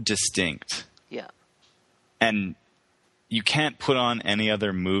so distinct. Yeah. And you can't put on any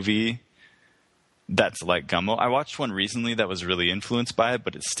other movie that's like Gummo. I watched one recently that was really influenced by it,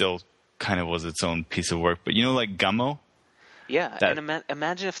 but it still kind of was its own piece of work. But you know, like Gummo? Yeah, and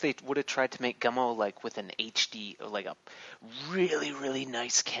imagine if they would have tried to make Gummo like with an HD, or like a really, really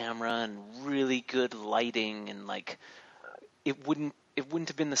nice camera and really good lighting, and like it wouldn't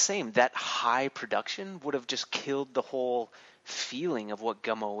have been the same. That high production would have just killed the whole feeling of what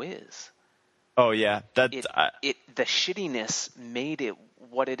Gummo is. Oh yeah, the shittiness made it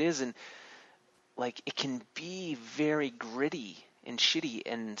what it is, and like it can be very gritty and shitty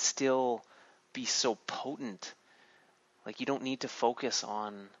and still be so potent. Like you don't need to focus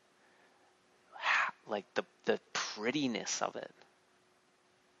on like the prettiness of it.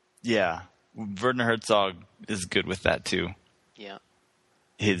 Yeah, Werner Herzog is good with that too. Yeah,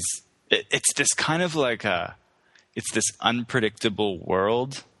 it's this kind of like it's this unpredictable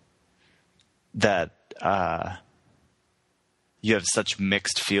world that you have such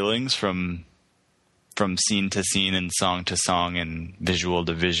mixed feelings from scene to scene and song to song and visual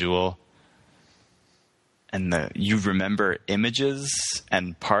to visual. you remember images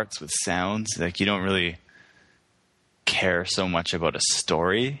and parts with sounds. Like, you don't really care so much about a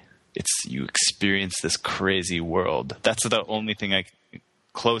story. You experience this crazy world. That's the only thing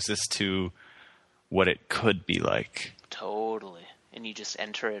closest to what it could be like. Totally. And you just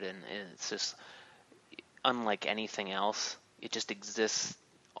enter it, and it's just unlike anything else. It just exists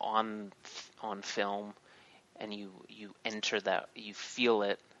on film, and you enter that, you feel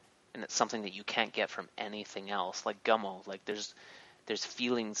it, and it's something that you can't get from anything else. Like Gummo, like there's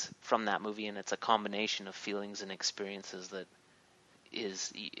feelings from that movie, and it's a combination of feelings and experiences that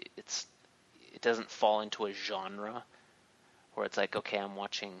it doesn't fall into a genre where it's like, okay, I'm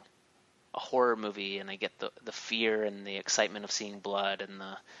watching a horror movie and I get the fear and the excitement of seeing blood and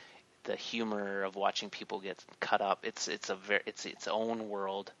the humor of watching people get cut up. It's its own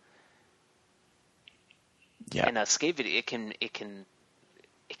world. Yeah. In a skate video, it can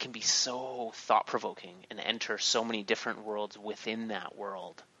be so thought-provoking and enter so many different worlds within that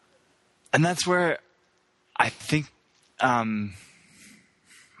world. And that's where I think no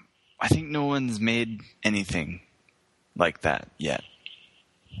one's made anything like that yet.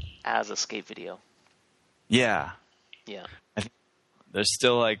 As a skate video. Yeah. Yeah. I think there's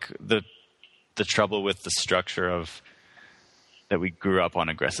still like the trouble with the structure of that we grew up on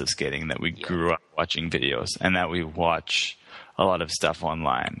aggressive skating, that we grew up watching videos, and that we watch a lot of stuff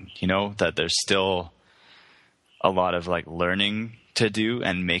online, that there's still a lot of like learning to do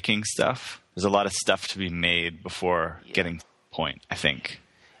and making stuff. There's a lot of stuff to be made before getting to the point, I think.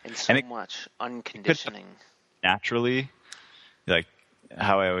 And much unconditioning. Naturally, like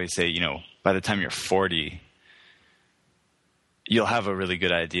how I always say, by the time you're 40, you'll have a really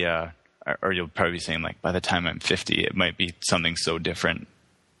good idea, or you'll probably be saying like, by the time I'm 50, it might be something so different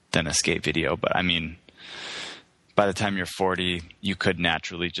than a skate video. But I mean, by the time you're 40, you could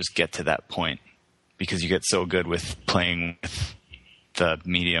naturally just get to that point because you get so good with playing with the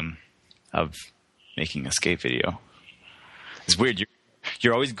medium of making a skate video. It's weird.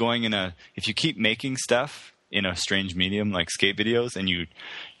 You're always going if you keep making stuff in a strange medium like skate videos, and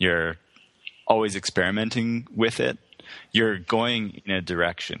you're always experimenting with it, you're going in a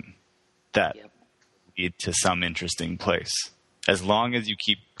direction that lead to some interesting place. As long as you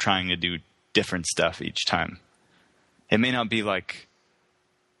keep trying to do different stuff each time. It may not be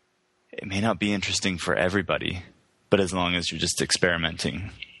interesting for everybody, but as long as you're just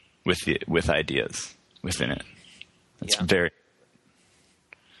experimenting with ideas within it. It's very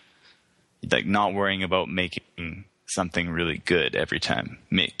like not worrying about making something really good every time.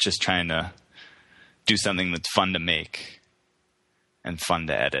 Just trying to do something that's fun to make and fun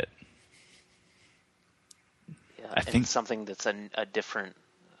to edit. Yeah, I think something that's a different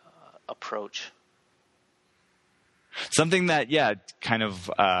approach. Something that, kind of,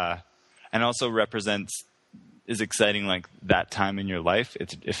 and also is exciting like that time in your life.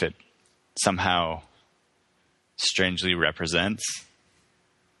 If it somehow strangely represents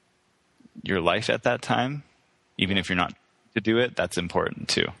your life at that time, even if you're not to do it, that's important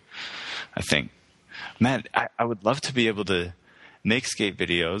too, I think. Man, I would love to be able to make skate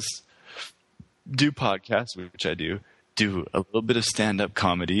videos, do podcasts, which I do a little bit of stand-up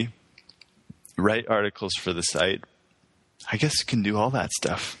comedy, write articles for the site. I guess you can do all that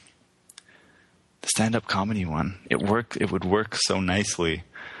stuff. The stand-up comedy one, it would work so nicely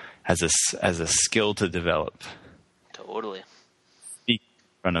as a skill to develop. Totally. Speak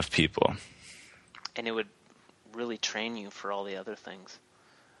in front of people. And it would really train you for all the other things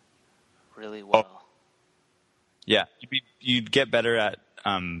really well. Oh. Yeah, you'd get better at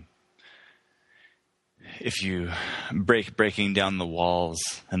if you breaking down the walls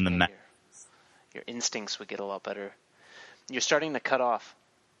and the your instincts would get a lot better. You're starting to cut off.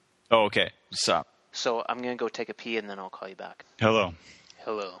 Oh, okay. Stop. So I'm going to go take a pee and then I'll call you back. Hello.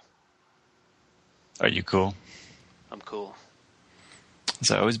 Are you cool? I'm cool.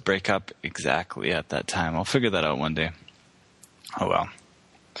 So I always break up exactly at that time. I'll figure that out one day. Oh, well.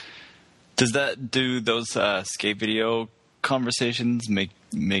 Do those skate video conversations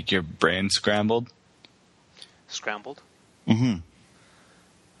make your brain scrambled? Scrambled? Mm-hmm.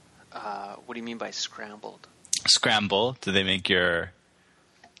 What do you mean by scrambled? Scramble? Do they make your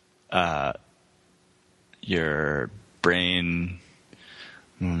brain...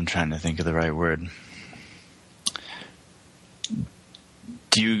 I'm trying to think of the right word.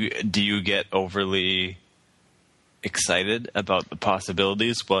 Do you get overly excited about the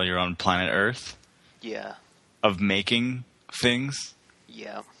possibilities while you're on planet Earth? Yeah. Of making things?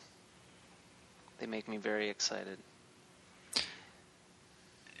 Yeah. They make me very excited.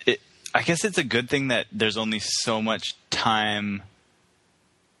 I guess it's a good thing that there's only so much time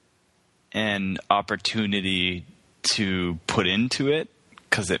and and opportunity to put into it,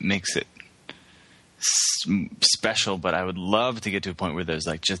 because it makes it special. But I would love to get to a point where there's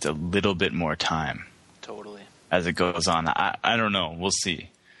like just a little bit more time. Totally. As it goes on. I don't know. We'll see.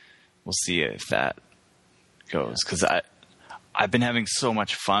 We'll see if that goes. Because I've been having so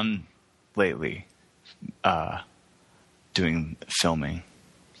much fun lately doing filming.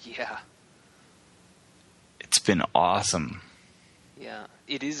 Yeah. It's been awesome. Yeah.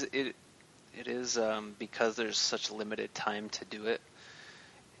 It is because there's such limited time to do it.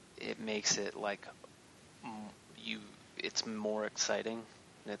 It makes it like it's more exciting.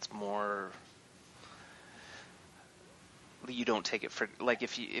 It's more, you don't take it for, like,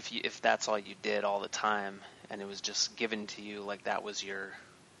 if that's all you did all the time and it was just given to you, like that was your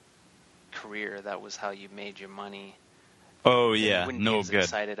career, that was how you made your money. Oh yeah, you wouldn't no be as good.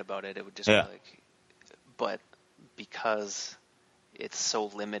 Excited about it. It would just be like, but because it's so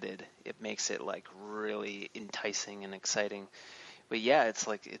limited, it makes it like really enticing and exciting. But yeah, it's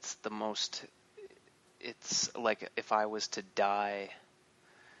like it's like if I was to die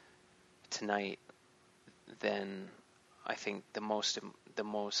tonight, then I think the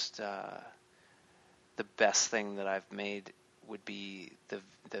best thing that I've made would be the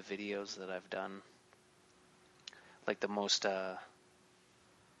videos that I've done. Like the most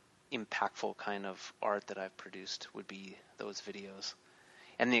impactful kind of art that I've produced would be those videos.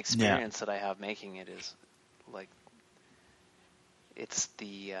 And the experience that I have making it is like, it's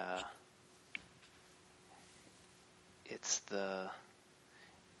the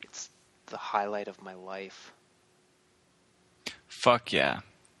highlight of my life. Fuck yeah.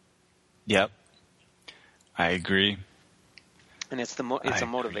 Yep. I agree. And it's a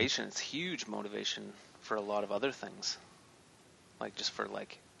motivation. It's huge motivation for a lot of other things. Like just for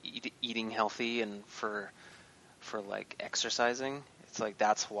like eating healthy and for like exercising. It's like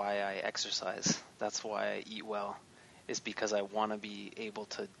that's why I exercise. That's why I eat well. Is because I want to be able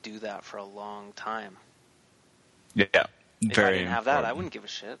to do that for a long time. Yeah. If I didn't have that, I wouldn't give a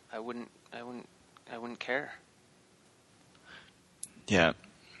shit. I wouldn't care. Yeah.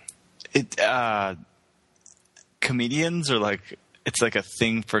 Comedians are like, it's like a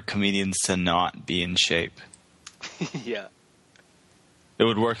thing for comedians to not be in shape. Yeah. It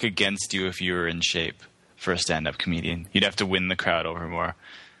would work against you if you were in shape for a stand-up comedian. You'd have to win the crowd over more.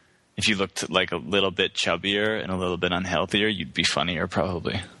 If you looked like a little bit chubbier and a little bit unhealthier, you'd be funnier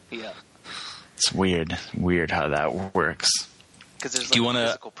probably. Yeah. It's weird how that works. Because there's like a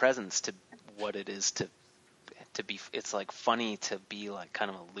physical presence to what it is to be. It's like funny to be like kind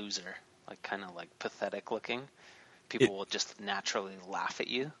of a loser, like kind of like pathetic looking. People will just naturally laugh at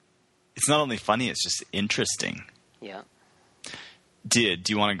you. It's not only funny; it's just interesting. Yeah. Do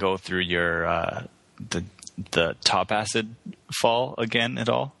you want to go through your the top acid fall again at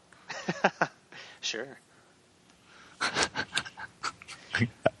all? Sure.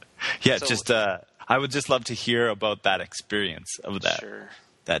 Yeah, so, just I would just love to hear about that experience of that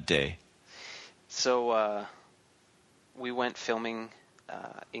that day. So we went filming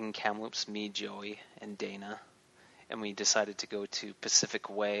in Kamloops, me, Joey, and Dana, and we decided to go to Pacific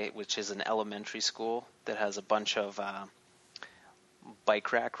Way, which is an elementary school that has a bunch of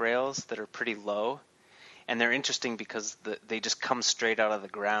bike rack rails that are pretty low, and they're interesting because they just come straight out of the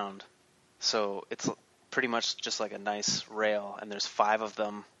ground. So it's pretty much just like a nice rail, and there's 5 of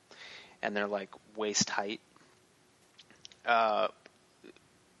them, and they're like waist height,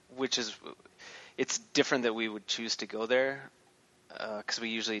 which is, it's different that we would choose to go there, because we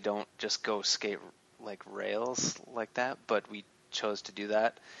usually don't just go skate like rails like that, but we chose to do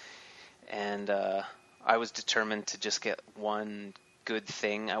that. And I was determined to just get one good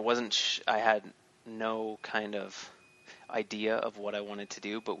thing. I had no kind of idea of what I wanted to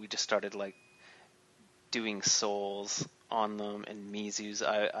do, but we just started like doing soles on them and Mizus.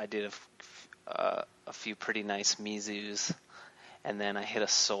 I did a few pretty nice Mizus, and then I hit a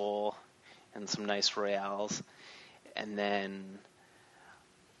sole and some nice Royales, and then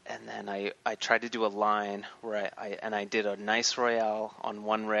I tried to do a line where I did a nice Royale on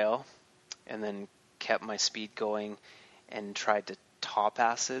one rail, and then kept my speed going and tried to top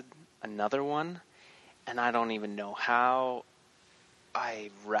acid another one, and I don't even know how I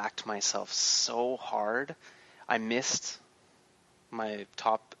racked myself so hard. I missed my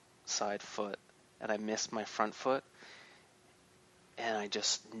top side foot and I missed my front foot, and I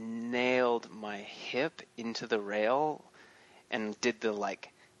just nailed my hip into the rail and did the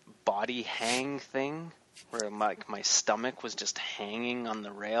like body hang thing where my stomach was just hanging on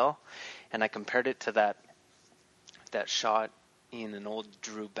the rail. And I compared it to that shot in an old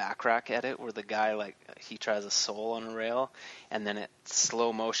Drew Backrack edit where the guy, like, he tries a sole on a rail and then it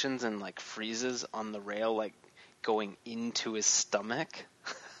slow motions and, like, freezes on the rail, like, going into his stomach.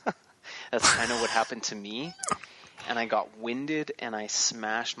 That's kind of what happened to me. And I got winded and I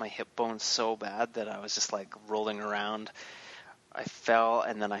smashed my hip bone so bad that I was just, like, rolling around. I fell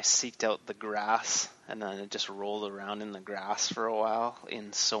and then I seeked out the grass and then I just rolled around in the grass for a while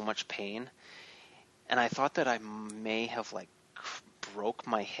in so much pain. And I thought that I may have, like, broke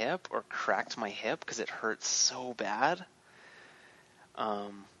my hip or cracked my hip because it hurt so bad.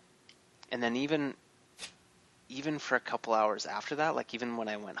 And then even for a couple hours after that, like, even when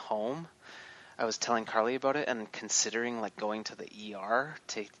I went home, I was telling Carly about it and considering, like, going to the ER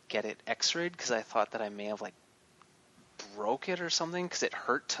to get it x-rayed because I thought that I may have, like, broke it or something because it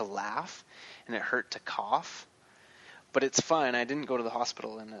hurt to laugh and it hurt to cough. But it's fine. I didn't go to the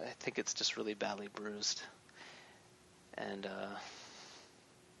hospital, and I think it's just really badly bruised. And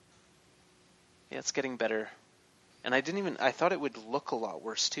yeah, it's getting better. And I thought it would look a lot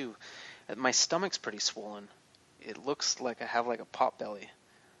worse too. My stomach's pretty swollen. It looks like I have, like, a pot belly.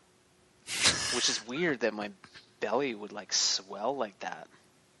 Which is weird that my belly would, like, swell like that.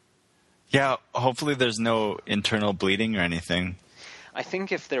 Yeah, hopefully there's no internal bleeding or anything. I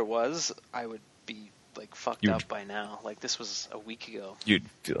think if there was, I would be, like, fucked up by now. Like, this was a week ago. You'd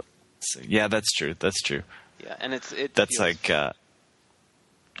feel... Yeah, that's true. That's true. Yeah, and that's feels, like... It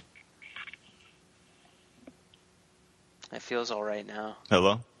feels all right now.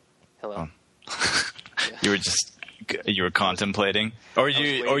 Hello? Oh. Yeah. You were contemplating? Or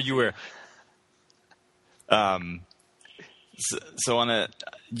you were... So on a...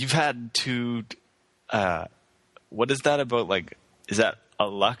 You've had two... what is that about, like... Is that a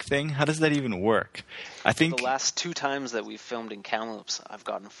luck thing? How does that even work? I think... The last 2 times that we've filmed in Kamloops, I've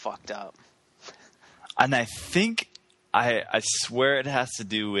gotten fucked up. And I think... I swear it has to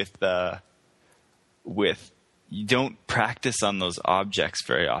do with you don't practice on those objects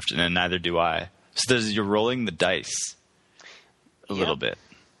very often, and neither do I. So you're rolling the dice a little bit.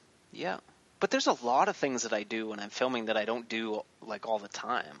 Yeah. But there's a lot of things that I do when I'm filming that I don't do, like, all the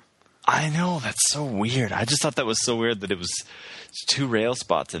time. I know, that's so weird. I just thought that was so weird that it was 2 rail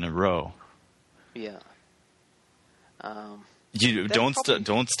spots in a row. Yeah. You don't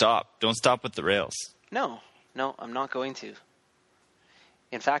stop. Don't stop with the rails. No, I'm not going to.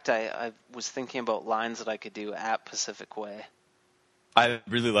 In fact, I was thinking about lines that I could do at Pacific Way. I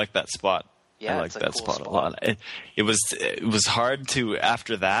really like that spot. Yeah, I like that cool spot a lot. It was hard to,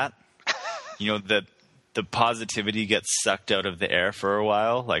 after that, the positivity gets sucked out of the air for a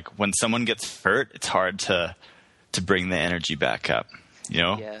while. Like, when someone gets hurt, it's hard to bring the energy back up,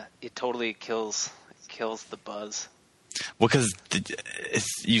 Yeah, it totally kills the buzz. Well, because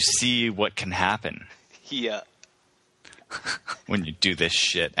you see what can happen. Yeah. When you do this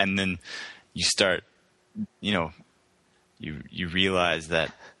shit, and then you start, you realize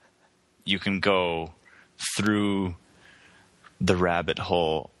that you can go through the rabbit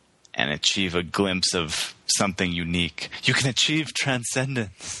hole and achieve a glimpse of something unique. You can achieve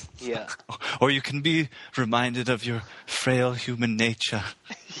transcendence. Yeah. Or you can be reminded of your frail human nature.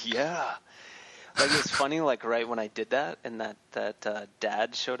 Yeah. Like, it's funny, like, right when I did that, and that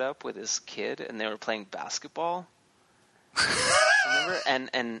dad showed up with his kid, and they were playing basketball.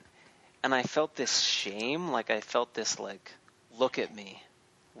 Remember? And I felt this shame. Like, I felt this, like, look at me.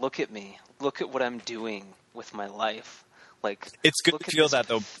 Look at what I'm doing with my life. Like, it's good to feel that,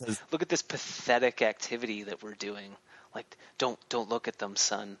 though. Look at this pathetic activity that we're doing. Like, don't look at them,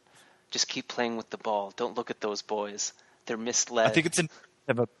 son. Just keep playing with the ball. Don't look at those boys. They're misled. I think it's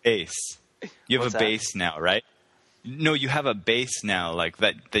have a base. You have a base now, right? No, you have a base now, like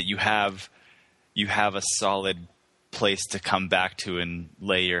that you have a solid place to come back to and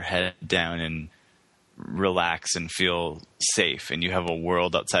lay your head down and relax and feel safe, and you have a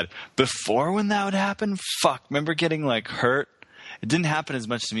world outside. Before, when that would happen, remember getting, like, hurt? It didn't happen as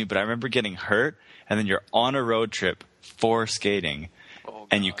much to me, but I remember getting hurt, and then you're on a road trip for skating,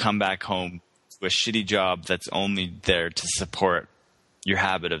 and you come back home to a shitty job that's only there to support your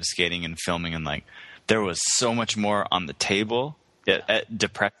habit of skating and filming, and, like, there was so much more on the table,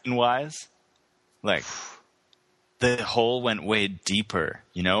 depression-wise. Like, the hole went way deeper,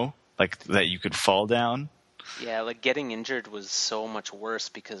 like, that you could fall down. Yeah, like, getting injured was so much worse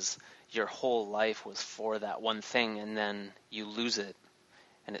because your whole life was for that one thing, and then you lose it,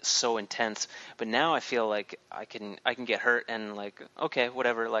 and it's so intense. But now I feel like I can get hurt and, like, okay,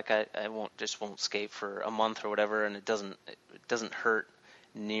 whatever, like, I won't skate for a month or whatever, and it doesn't hurt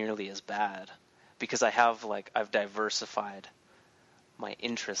nearly as bad because I've diversified my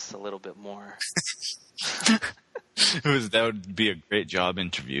interests a little bit more. That would be a great job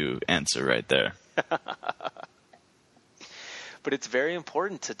interview answer right there. But it's very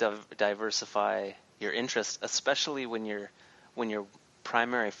important to diversify your interests, especially when your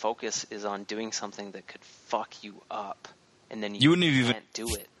primary focus is on doing something that could fuck you up, and then you can't do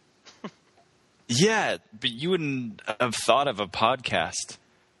it. Yeah, but you wouldn't have thought of a podcast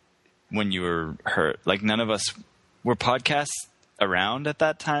when you were hurt. Like, none of us were podcasts around at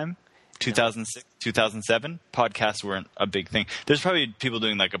that time. 2006, 2007, podcasts weren't a big thing. There's probably people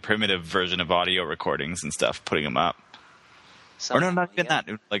doing like a primitive version of audio recordings and stuff, putting them up. Or no, not even that.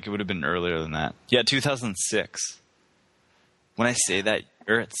 Like, it would have been earlier than that. Yeah, 2006. When I say that,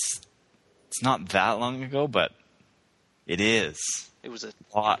 it's not that long ago, but it is. It was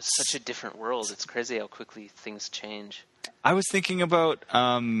such a different world. It's crazy how quickly things change. I was thinking about,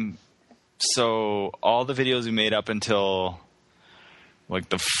 so all the videos we made up until, like,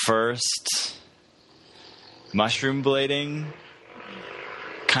 the first mushroom blading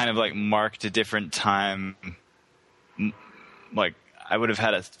kind of, like, marked a different time. Like, I would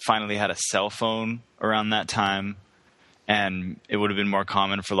have finally had a cell phone around that time. And it would have been more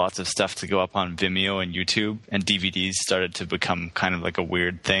common for lots of stuff to go up on Vimeo and YouTube, and DVDs started to become kind of like a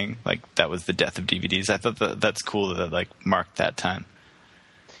weird thing. Like, that was the death of DVDs. I thought that's cool that like marked that time.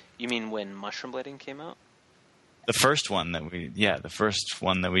 You mean when Mushroom Blading came out? The first one that we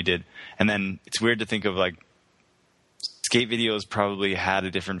did. And then it's weird to think of, like, skate videos probably had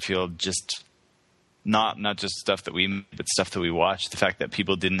a different feel, just not just stuff that we made, but stuff that we watched. The fact that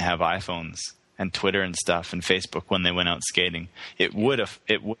people didn't have iPhones and Twitter and stuff and Facebook when they went out skating, it would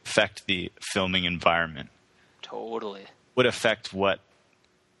affect the filming environment. Totally. Would affect what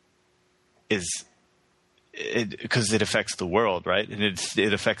is it, because it affects the world, right? And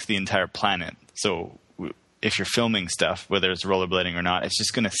it affects the entire planet. So if you're filming stuff, whether it's rollerblading or not, it's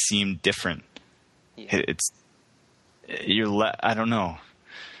just going to seem different. Yeah. I don't know.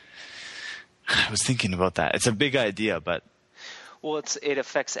 I was thinking about that. It's a big idea, but. Well, it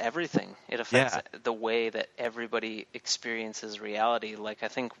affects everything. It affects the way that everybody experiences reality. Like, I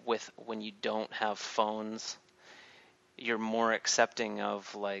think when you don't have phones, you're more accepting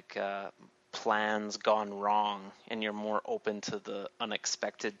of, like, plans gone wrong, and you're more open to the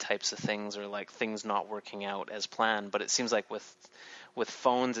unexpected types of things, or like things not working out as planned. But it seems like with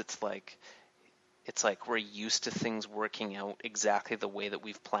phones, it's like we're used to things working out exactly the way that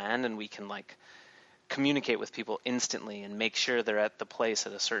we've planned, and we can, like, communicate with people instantly and make sure they're at the place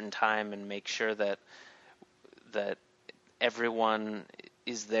at a certain time, and make sure that everyone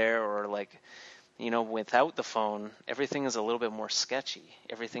is there. Or, like, you know, without the phone, everything is a little bit more sketchy.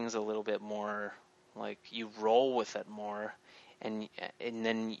 Everything's a little bit more like you roll with it more, and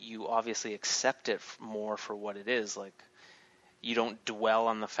then you obviously accept it more for what it is. Like, you don't dwell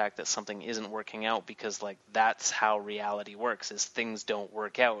on the fact that something isn't working out, because, like, that's how reality works, is things don't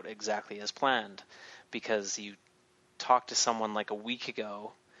work out exactly as planned. Because you talk to someone like a week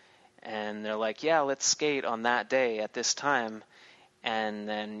ago and they're like, yeah, let's skate on that day at this time. And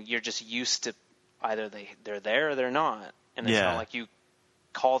then you're just used to either they're there or they're not. And it's not like you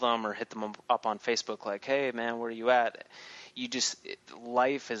call them or hit them up on Facebook like, hey, man, where are you at?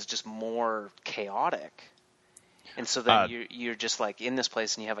 Life is just more chaotic. And so then you're just like in this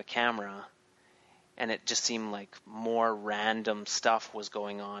place and you have a camera. And it just seemed like more random stuff was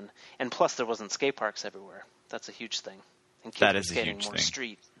going on. And plus, there wasn't skate parks everywhere. That's a huge thing. And kids were skating more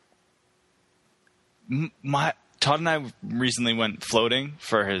street. Todd and I recently went floating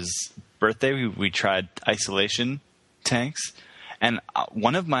for his birthday. We tried isolation tanks. And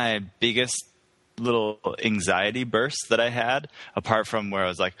one of my biggest little anxiety bursts that I had, apart from where I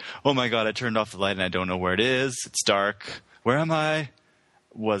was like, oh my God, I turned off the light and I don't know where it is. It's dark. Where am I?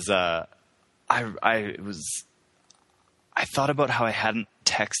 Was I thought about how I hadn't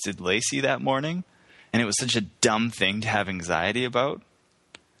texted Lacey that morning, and it was such a dumb thing to have anxiety about.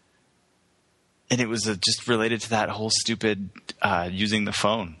 And it was just related to that whole stupid using the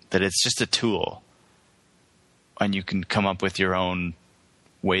phone, that it's just a tool, and you can come up with your own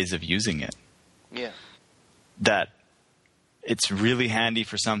ways of using it. Yeah. That it's really handy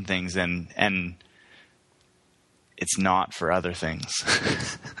for some things, and it's not for other things.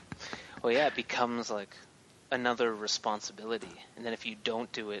 Well, yeah, it becomes like another responsibility. And then if you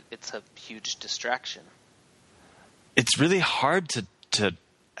don't do it, it's a huge distraction. It's really hard to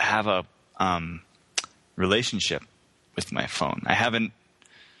have a relationship with my phone.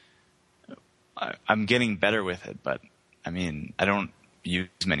 I'm getting better with it, but I mean, I don't use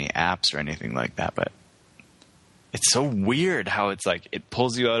many apps or anything like that, but it's so weird how it's like it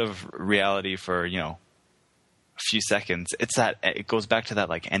pulls you out of reality for, you know, a few seconds. It goes back to that,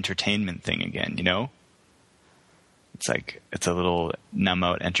 like, entertainment thing again, you know? it's a little numb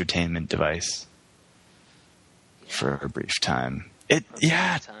out entertainment device for a brief time. It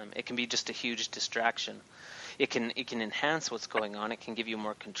can be just a huge distraction. It can enhance what's going on. It can give you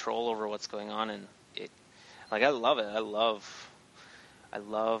more control over what's going on, and I love it. I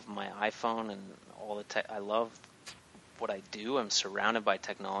love my iPhone and all the I love what I do. I'm surrounded by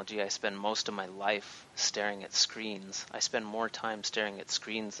technology. I spend most of my life staring at screens. I spend more time staring at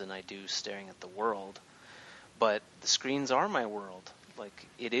screens than I do staring at the world. But the screens are my world. Like,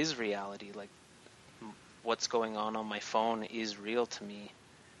 it is reality. Like, what's going on my phone is real to me.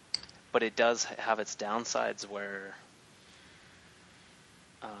 But it does have its downsides where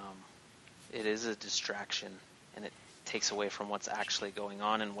it is a distraction, and it takes away from what's actually going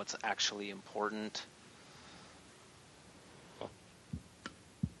on and what's actually important.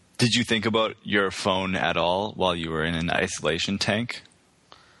 Did you think about your phone at all while you were in an isolation tank?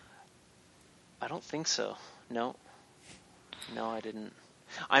 I don't think so. No, I didn't.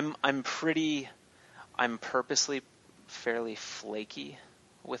 I'm purposely fairly flaky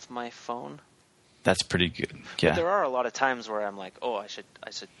with my phone. That's pretty good. Yeah. But there are a lot of times where I'm like, oh, I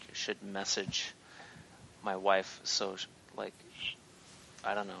should message my wife. So, like,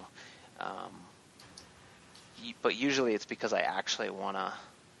 I don't know. But usually it's because I actually want to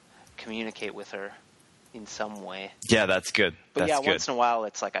communicate with her in some way. Yeah, that's good. But that's good. Once in a while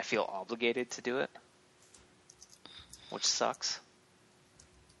it's like I feel obligated to do it, which sucks.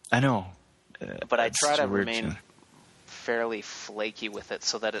 I know. But I try to remain fairly flaky with it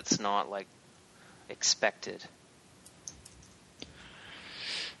so that it's not like expected.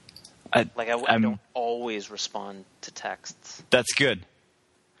 I don't always respond to texts. That's good.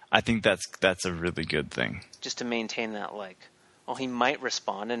 I think that's a really good thing. Just to maintain that, like, well, he might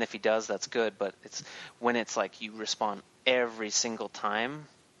respond, and if he does, that's good. But it's when it's like you respond every single time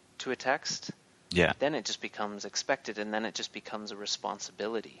to a text, yeah, then it just becomes expected, and then it just becomes a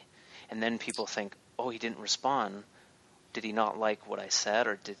responsibility. And then people think, oh, he didn't respond. Did he not like what I said,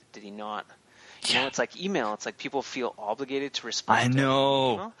 or did he not? You know, it's like email. It's like people feel obligated to respond. I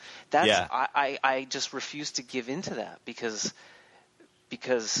know. To that's I just refuse to give into that because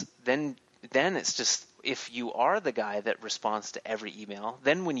then it's just, if you are the guy that responds to every email,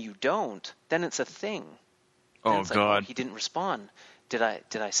 then when you don't, then it's a thing. Then oh God, like, oh, he didn't respond. Did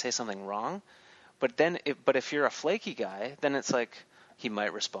I say something wrong? But if you're a flaky guy, then it's like he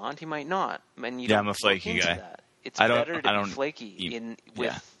might respond, he might not. And you I'm a flaky guy. That. It's better to be flaky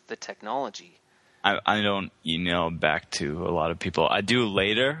with the technology. I don't email back to a lot of people. I do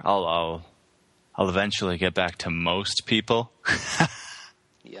later. I'll eventually get back to most people.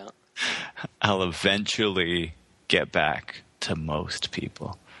 Yeah. I'll eventually get back to most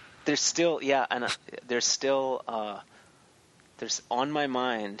people. There's still there's on my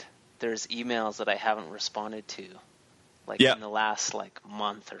mind, there's emails that I haven't responded to, in the last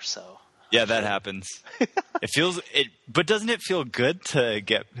month or so. Yeah, that happens. But doesn't it feel good to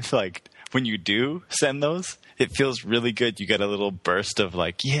get when you do send those? It feels really good. You get a little burst of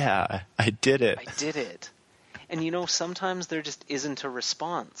yeah, I did it. I did it. And sometimes there just isn't a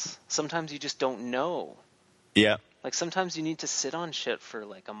response. Sometimes you just don't know. Yeah. Sometimes you need to sit on shit for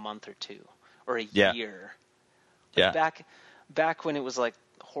a month or two or a year. Yeah. Back when it was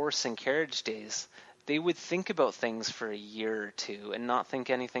horse and carriage days, they would think about things for a year or two and not think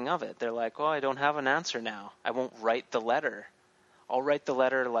anything of it. They're like, I don't have an answer now. I won't write the letter. I'll write the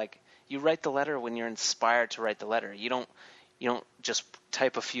letter you write the letter when you're inspired to write the letter. You don't just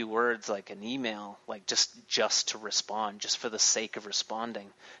type a few words like an email, just to respond, just for the sake of responding,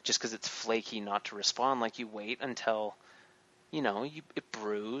 just because it's flaky not to respond. You wait until, it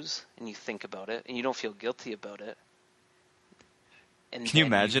brews and you think about it and you don't feel guilty about it. And can you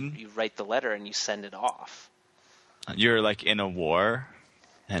imagine? You write the letter and you send it off. You're in a war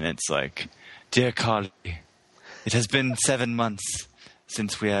and it's Dear Carly, it has been 7 months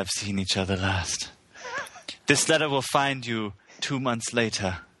since we have seen each other last. This letter will find you 2 months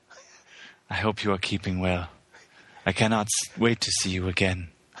later. I hope you are keeping well. I cannot wait to see you again.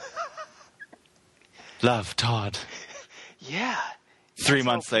 Love, Todd. Yeah. 3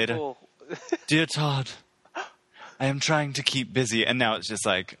 months later. Dear Todd, I am trying to keep busy. And now it's just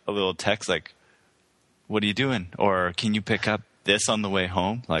a little text what are you doing? Or can you pick up this on the way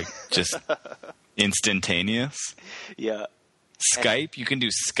home? Just instantaneous. Yeah. Skype, you can do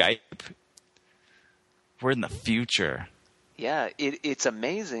Skype. We're in the future. Yeah, it's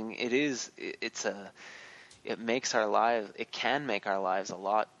amazing. It makes our lives, it can make our lives a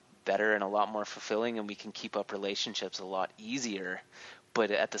lot better and a lot more fulfilling, and we can keep up relationships a lot easier.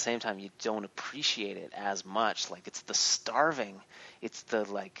 But at the same time, you don't appreciate it as much. It's the starving. It's the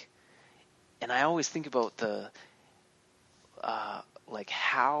and I always think about like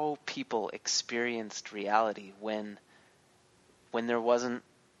how people experienced reality when there wasn't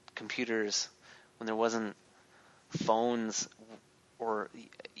computers, when there wasn't phones, or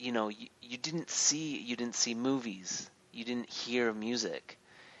you didn't see movies, you didn't hear music,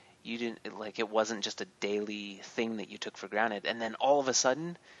 you didn't, like, it wasn't just a daily thing that you took for granted, and then all of a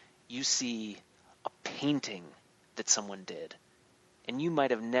sudden you see a painting that someone did, and you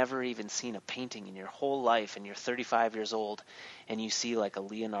might have never even seen a painting in your whole life, and you're 35 years old, and you see like a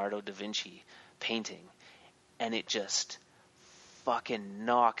Leonardo da Vinci painting, and it just fucking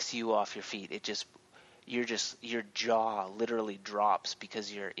knocks you off your feet. Your jaw literally drops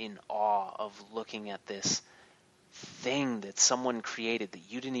because you're in awe of looking at this thing that someone created that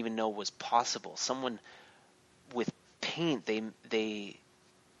you didn't even know was possible. Someone with paint, they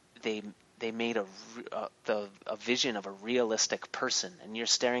made a vision of a realistic person, and you're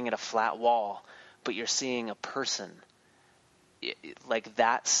staring at a flat wall, but you're seeing a person. Like,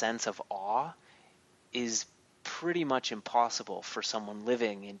 that sense of awe is pretty much impossible for someone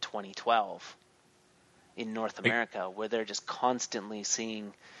living in 2012 in North America, where they're just constantly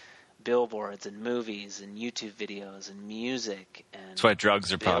seeing billboards and movies and YouTube videos and music. And that's why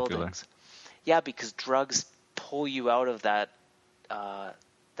drugs are buildings. Popular. Yeah, because drugs pull you out of that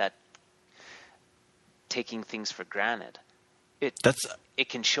taking things for granted. It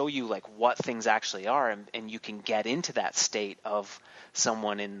can show you like what things actually are, and you can get into that state of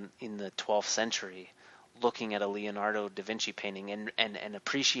someone in the 12th century looking at a Leonardo da Vinci painting and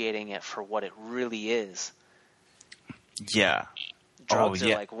appreciating it for what it really is. Yeah. Drugs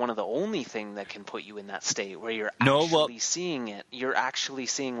are like one of the only thing that can put you in that state where you're actually seeing it. You're actually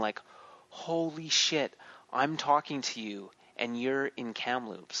seeing like, holy shit, I'm talking to you and you're in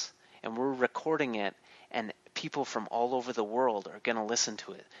Kamloops and we're recording it and people from all over the world are going to listen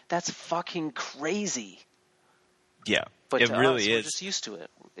to it. That's fucking crazy. Yeah, but it really is. We're just used to it.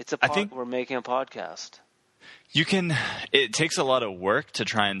 It's we're making a podcast. It takes a lot of work to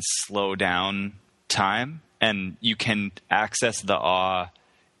try and slow down time, and you can access the awe.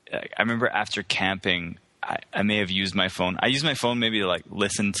 I remember after camping, I may have used my phone. I used my phone maybe to like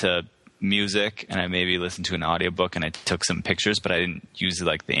listen to music, and I maybe listened to an audiobook, and I took some pictures, but I didn't use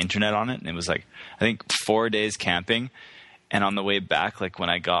like the internet on it. And it was like, I think 4 days camping. And on the way back, like when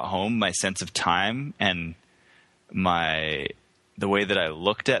I got home, my sense of time and the way that I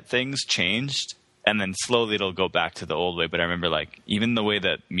looked at things changed. And then slowly it'll go back to the old way. But I remember like even the way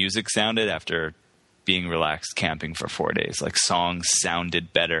that music sounded after being relaxed camping for 4 days, like songs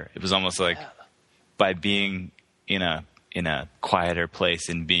sounded better. It was almost like by being in a quieter place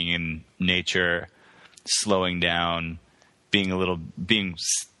and being in nature, slowing down, being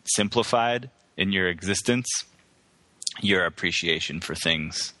simplified in your existence, your appreciation for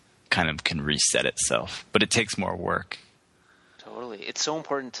things kind of can reset itself. But it takes more work. Totally. It's so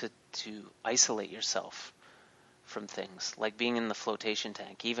important to isolate yourself from things, like being in the flotation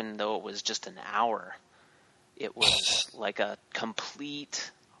tank. Even though it was just an hour, it was like a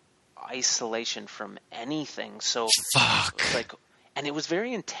complete isolation from anything. So and it was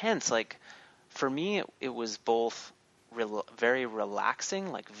very intense. Like for me, it was both very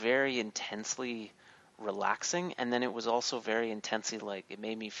relaxing, like very intensely relaxing, and then it was also very intensely like it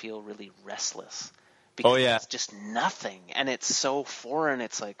made me feel really restless because it's just nothing, and it's so foreign.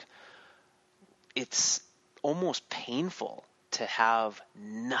 It's like it's almost painful to have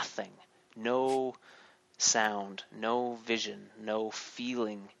nothing, no sound, no vision, no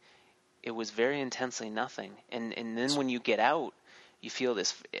feeling. It was very intensely nothing. And then when you get out, you feel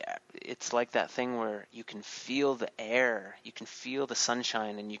this, it's like that thing where you can feel the air, you can feel the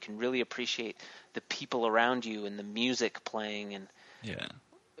sunshine, and you can really appreciate the people around you and the music playing, and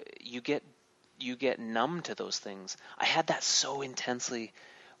you get numb to those things. I had that so intensely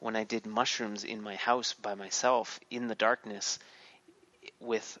when I did mushrooms in my house by myself in the darkness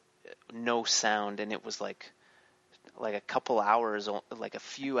with no sound, and it was like a couple hours, like a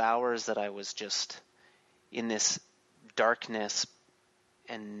few hours that I was just in this darkness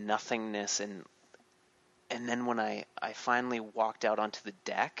and nothingness, and then when I finally walked out onto the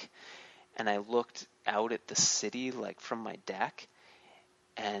deck and I looked out at the city like from my deck,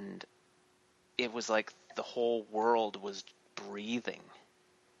 and it was like the whole world was breathing.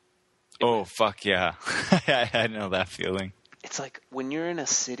 Fuck yeah. I know that feeling. It's like when you're in a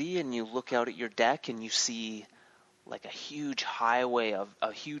city and you look out at your deck and you see like a huge highway, of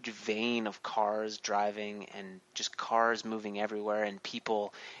a huge vein of cars driving and just cars moving everywhere, and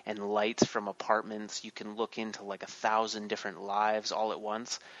people and lights from apartments. You can look into like 1,000 different lives all at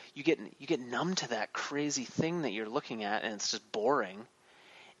once. You get numb to that crazy thing that you're looking at, and it's just boring.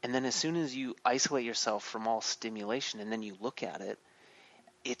 And then as soon as you isolate yourself from all stimulation and then you look at it,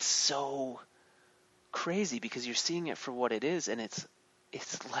 it's so crazy because you're seeing it for what it is, and it's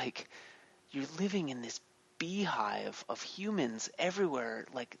like you're living in this beehive of humans everywhere,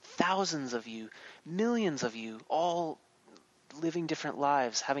 like thousands of you, millions of you, all living different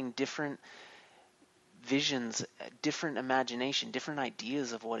lives, having different visions, different imagination, different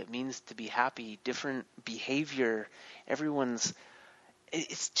ideas of what it means to be happy, different behavior.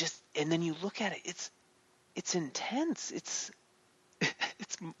 It's just, and then you look at it, it's intense. It's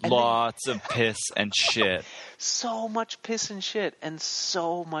lots of piss and shit. So much piss and shit, and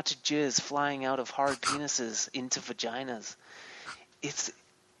so much jizz flying out of hard penises into vaginas. It's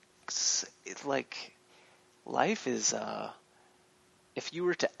like life is. If you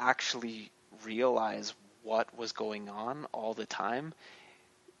were to actually realize what was going on all the time,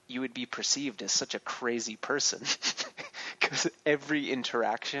 you would be perceived as such a crazy person. Because every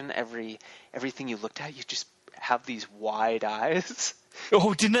interaction, everything you looked at, you just have these wide eyes.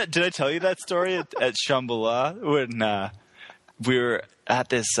 Oh, did I tell you that story at Shambhala when we were at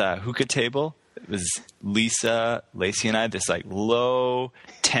this hookah table? It was Lisa, Lacey, and I. This like low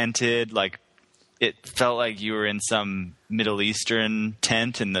tented, like it felt like you were in some Middle Eastern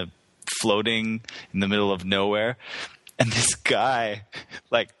tent floating in the middle of nowhere. And this guy,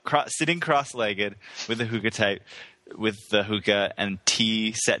 like sitting cross-legged with the hookah and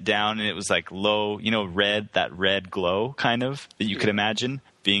tea set down, and it was like low, that red glow kind of that you could imagine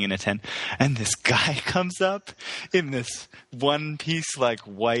being in a tent. And this guy comes up in this one-piece like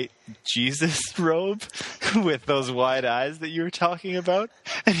white Jesus robe with those wide eyes that you were talking about,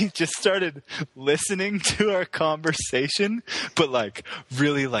 and he just started listening to our conversation, but like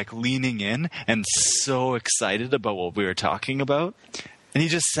really like leaning in and so excited about what we were talking about. And he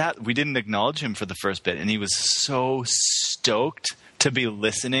just sat. We didn't acknowledge him for the first bit, and he was so stoked to be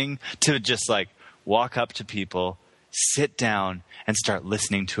listening, to just like walk up to people, sit down, and start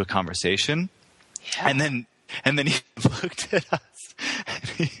listening to a conversation. Yeah. And then he looked at us,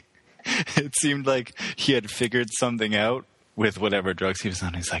 and it seemed like he had figured something out with whatever drugs he was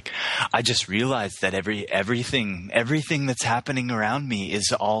on. He's like, I just realized that everything that's happening around me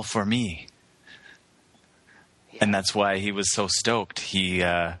is all for me. And that's why he was so stoked. He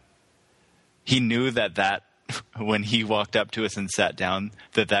knew that when he walked up to us and sat down,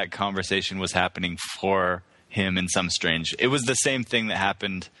 that conversation was happening for him in some strange. It was the same thing that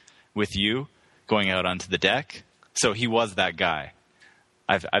happened with you going out onto the deck. So he was that guy.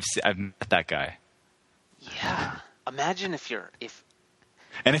 I've met that guy. Yeah. Imagine if you're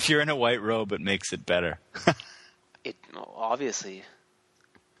in a white robe, it makes it better. Obviously,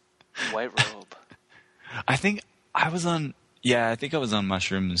 white robe. I think I was on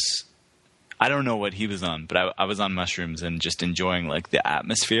mushrooms. I don't know what he was on, but I was on mushrooms and just enjoying like the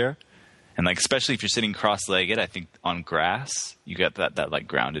atmosphere. And like, especially if you're sitting cross-legged, I think on grass, you get that like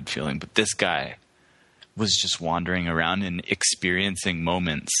grounded feeling. But this guy was just wandering around and experiencing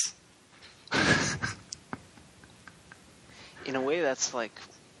moments. In a way, that's like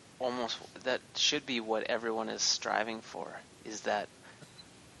that should be what everyone is striving for, is that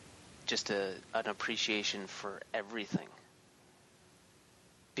just an appreciation for everything.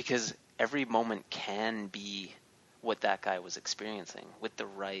 Because every moment can be what that guy was experiencing with the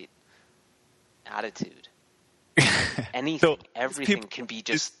right attitude. Anything, everything can be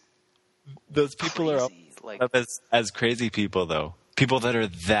just those people crazy. Are like as crazy people, though. People that are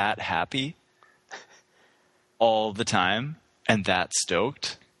that happy all the time and that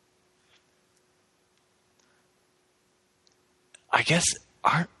stoked. I guess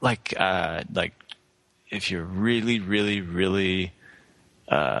aren't like if you're really, really, really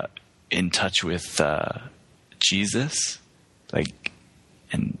in touch with Jesus, like,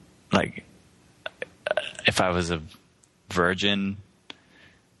 and like if I was a virgin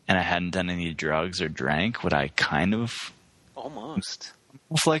and I hadn't done any drugs or drank, would I kind of almost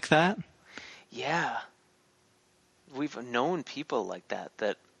like that? Yeah. We've known people like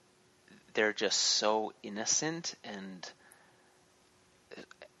that they're just so innocent and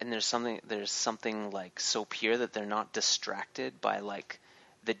there's something like so pure that they're not distracted by like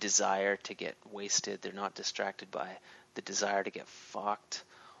the desire to get wasted. They're not distracted by the desire to get fucked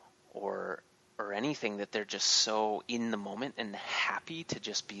or anything, that they're just so in the moment and happy to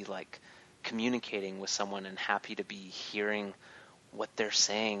just be like communicating with someone and happy to be hearing what they're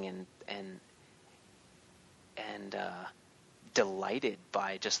saying and delighted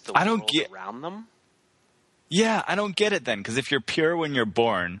by just the world around them. Yeah, I don't get it then, because if you're pure when you're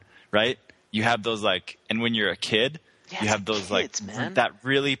born, right? You have those like, and when you're a kid, you have those kids, like man. That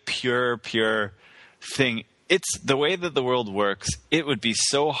really pure thing. it's the way that the world works. It would be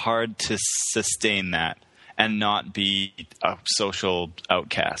so hard to sustain that and not be a social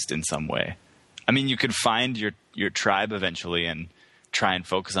outcast in some way. I mean, you could find your tribe eventually and try and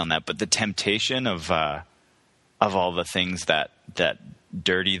focus on that, but the temptation of all the things that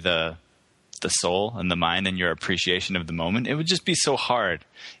dirty the soul and the mind and your appreciation of the moment, it would just be so hard.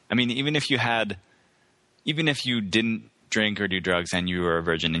 I mean, even if you didn't drink or do drugs and you were a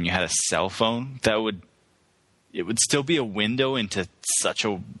virgin and you had a cell phone, it would still be a window into such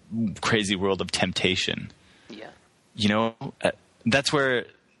a crazy world of temptation. Yeah. You know, that's where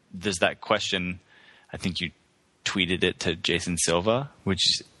there's that question. I think you tweeted it to Jason Silva,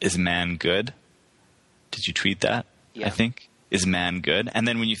 which is man good? Did you tweet that? Yeah. I think. Is man good? And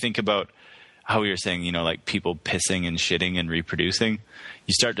then when you think about how we were saying, you know, like people pissing and shitting and reproducing,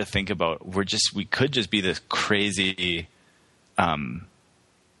 you start to think about we could just be this crazy,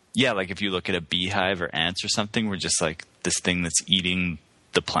 like if you look at a beehive or ants or something, we're just like this thing that's eating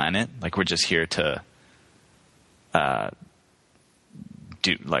the planet. Like we're just here to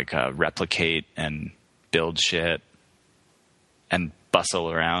replicate and build shit and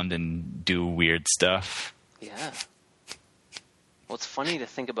bustle around and do weird stuff. Yeah. Well, it's funny to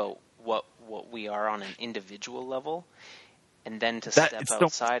think about what we are on an individual level, and then to step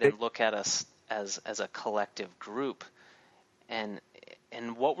outside and look at us as a collective group, and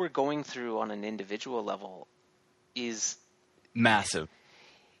what we're going through on an individual level is massive.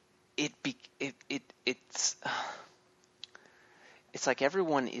 It's like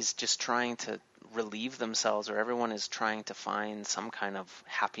everyone is just trying to relieve themselves, or everyone is trying to find some kind of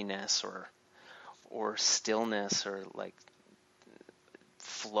happiness or stillness or like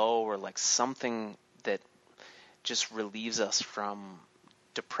flow or like something that just relieves us from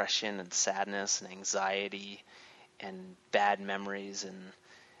depression and sadness and anxiety and bad memories, and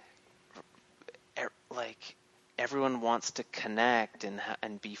like everyone wants to connect and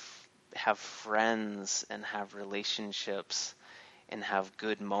have friends and have relationships and have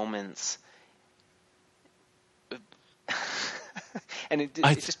good moments. And it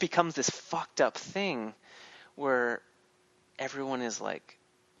just becomes this fucked up thing where everyone is like,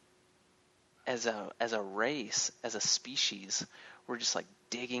 as a race, as a species, we're just like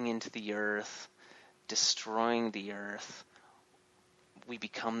digging into the earth, destroying the earth. We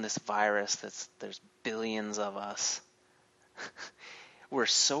become this virus there's billions of us. We're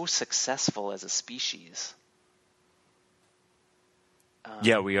so successful as a species.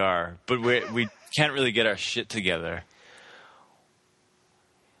 Yeah, we are, but we can't really get our shit together.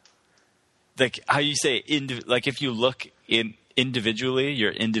 Like how you say, like if you look individually,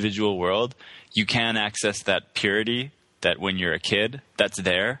 your individual world, you can access that purity that when you're a kid, that's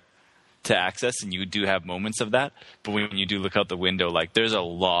there to access, and you do have moments of that. But when you do look out the window, like there's a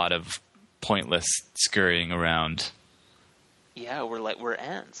lot of pointless scurrying around. Yeah, we're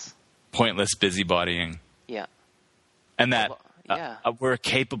ants. Pointless busybodying. Yeah. And that we're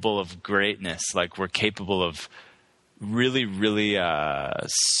capable of greatness. Like we're capable of really, really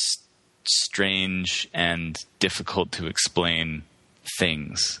strange and difficult to explain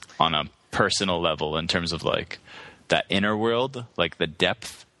things on a personal level in terms of like that inner world, like the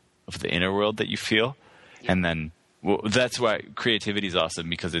depth of the inner world that you feel. Yeah. And then that's why creativity is awesome,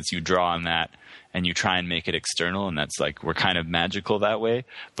 because it's you draw on that and you try and make it external, and that's like we're kind of magical that way.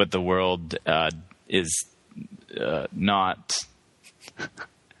 But the world is not.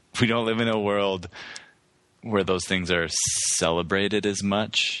 We don't live in a world where those things are celebrated as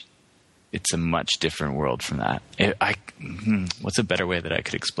much. It's a much different world from that. What's a better way that I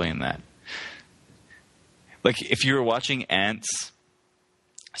could explain that? Like if you were watching ants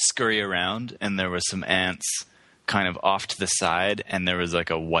scurry around and there was some ants kind of off to the side and there was like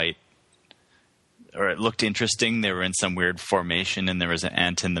a white, or it looked interesting, they were in some weird formation and there was an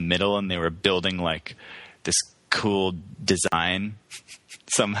ant in the middle and they were building like this cool design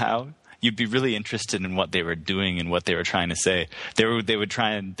somehow, you'd be really interested in what they were doing and what they were trying to say. They would be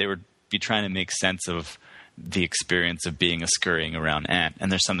trying to make sense of the experience of being a scurrying around ant, and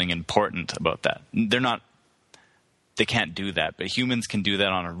there's something important about that. They can't do that, but humans can do that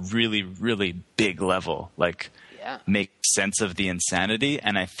on a really, really big level, like make sense of the insanity.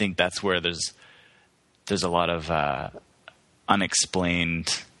 And I think that's where there's a lot of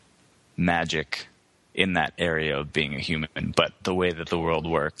unexplained magic in that area of being a human. But the way that the world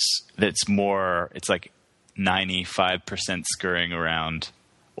works, it's like 95% scurrying around,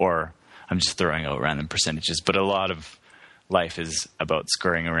 or I'm just throwing out random percentages, but a lot of life is about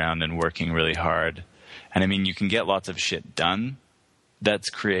scurrying around and working really hard. And I mean, you can get lots of shit done that's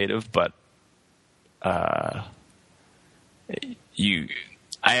creative, but I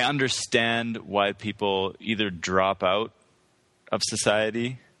I understand why people either drop out of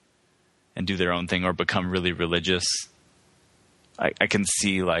society and do their own thing or become really religious. I can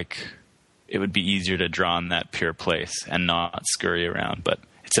see like it would be easier to draw in that pure place and not scurry around, but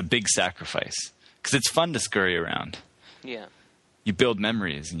it's a big sacrifice because it's fun to scurry around. Yeah. You build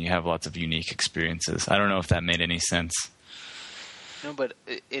memories and you have lots of unique experiences. I don't know if that made any sense. No, but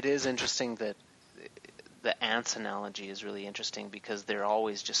it is interesting that the ants analogy is really interesting because they're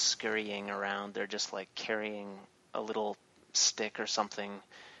always just scurrying around. They're just like carrying a little stick or something,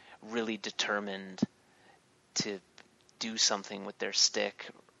 really determined to do something with their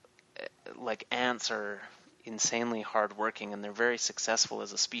stick. Like ants are insanely hardworking and they're very successful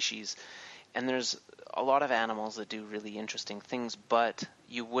as a species. And there's a lot of animals that do really interesting things, but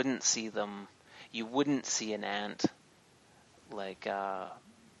you wouldn't see an ant like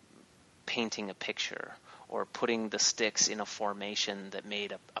painting a picture or putting the sticks in a formation that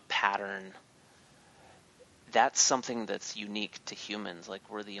made a pattern. That's something that's unique to humans. Like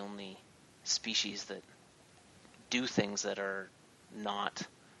we're the only species that do things that are not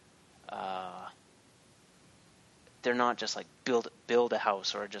they're not just like build a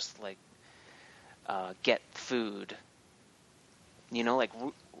house or just like get food, like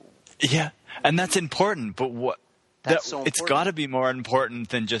yeah, and that's important. But what it's got to be more important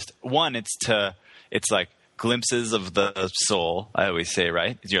than just one. It's like glimpses of the soul. I always say,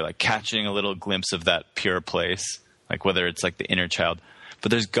 right? You're like catching a little glimpse of that pure place, like whether it's like the inner child.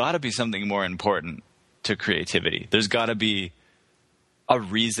 But there's got to be something more important to creativity. There's got to be a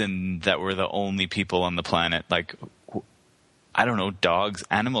reason that we're the only people on the planet. Like, I don't know, dogs,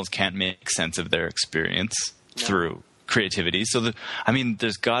 animals can't make sense of their experience through creativity. So,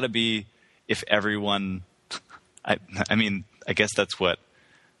 there's got to be, if everyone, I guess that's why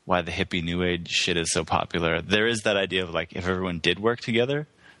the hippie new age shit is so popular. There is that idea of like, if everyone did work together,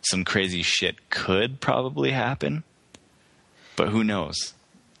 some crazy shit could probably happen. But who knows?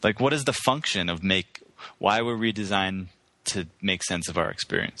 Like, what is the function of why were we designed to make sense of our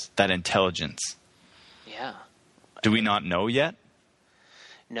experience? That intelligence. Yeah. Do we not know yet?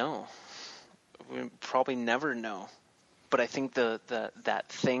 No. We probably never know. But I think that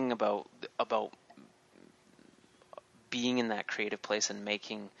thing about being in that creative place and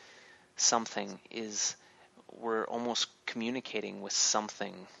making something is we're almost communicating with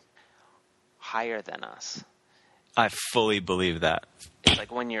something higher than us. I fully believe that. It's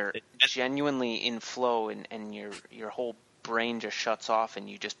like when you're genuinely in flow and your whole brain just shuts off and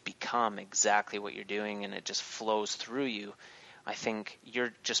you just become exactly what you're doing and it just flows through you. I think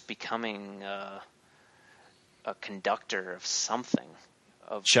you're just becoming a conductor of something.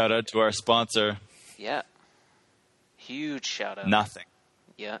 Shout out to our sponsor. Yeah. Huge shout out. Nothing.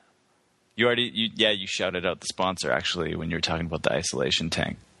 Yeah. You shouted out the sponsor actually when you were talking about the isolation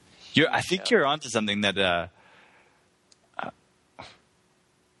tank. I think you're onto something that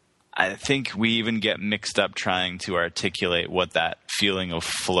I think we even get mixed up trying to articulate what that feeling of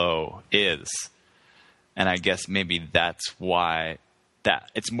flow is. And I guess maybe that's why that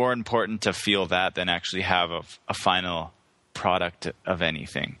it's more important to feel that than actually have a final product of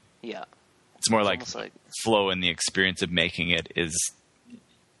anything. Yeah. It's more like flow in the experience of making it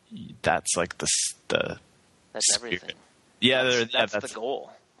that's like the that's spirit. everything. Yeah, that's the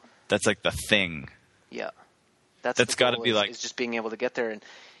goal. That's like the thing. Yeah. That's got to be like is just being able to get there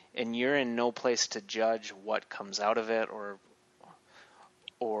and you're in no place to judge what comes out of it or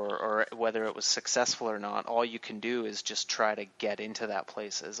whether it was successful or not. All you can do is just try to get into that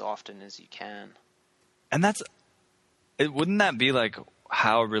place as often as you can. And wouldn't that be like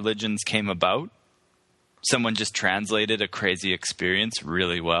how religions came about? Someone just translated a crazy experience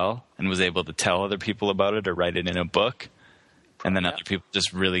really well and was able to tell other people about it or write it in a book. And then other people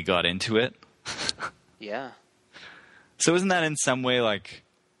just really got into it. Yeah. So isn't that in some way like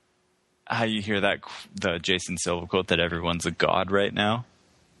how you hear the Jason Silva quote that everyone's a god right now?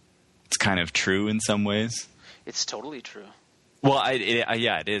 It's kind of true in some ways. It's totally true. Well,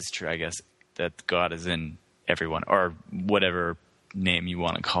 it is true, I guess, that God is in everyone, or whatever name you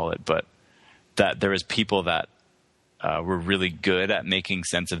want to call it, but that there was people that were really good at making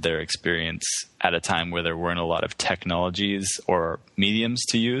sense of their experience at a time where there weren't a lot of technologies or mediums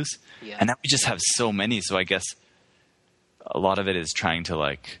to use. Yeah. And now we just have so many, so I guess a lot of it is trying to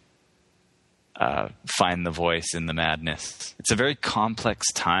like find the voice in the madness. It's a very complex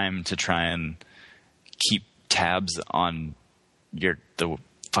time to try and keep tabs on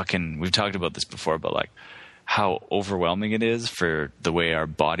we've talked about this before, but like how overwhelming it is for the way our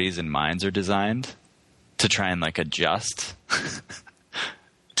bodies and minds are designed to try and like adjust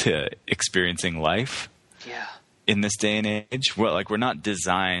to experiencing life. Yeah. in this day and age. We're not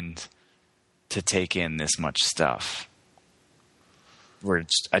designed to take in this much stuff. We're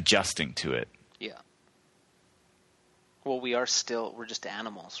just adjusting to it. Yeah. Well, we're just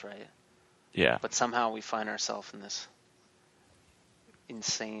animals, right? Yeah. But somehow we find ourselves in this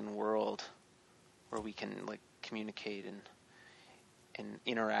insane world where we can like communicate and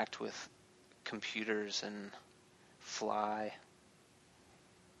interact with computers and fly.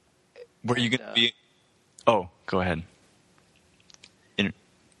 Were you going to be... Oh, go ahead.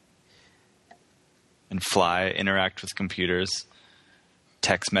 And fly, interact with computers,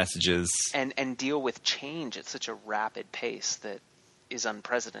 text messages. And deal with change at such a rapid pace that is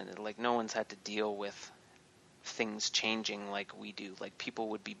unprecedented. Like, no one's had to deal with things changing like we do. Like, people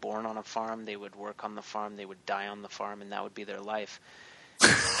would be born on a farm, they would work on the farm, they would die on the farm, and that would be their life.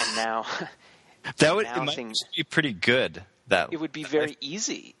 And now... It might be pretty good. It would be very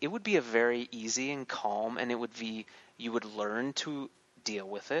easy. It would be a very easy and calm, and you would learn to deal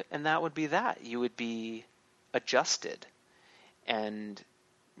with it, and that would be that. You would be adjusted, and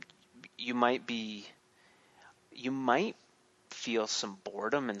you might feel some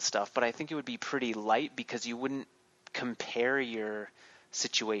boredom and stuff, but I think it would be pretty light because you wouldn't compare your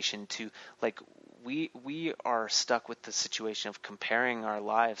situation to, like, we are stuck with the situation of comparing our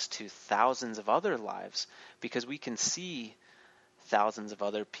lives to thousands of other lives because we can see thousands of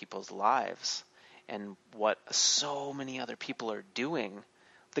other people's lives and what so many other people are doing.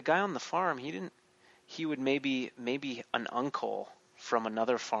 The guy on the farm, he would maybe an uncle from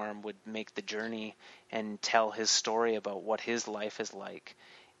another farm would make the journey and tell his story about what his life is like.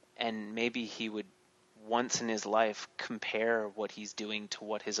 And maybe he would once in his life compare what he's doing to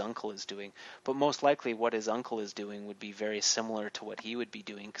what his uncle is doing. But most likely what his uncle is doing would be very similar to what he would be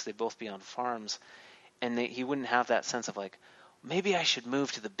doing because they'd both be on farms. And he wouldn't have that sense of like, maybe I should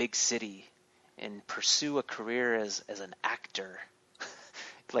move to the big city and pursue a career as an actor.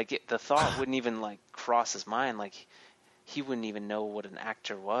 Like the thought wouldn't even like cross his mind. Like he wouldn't even know what an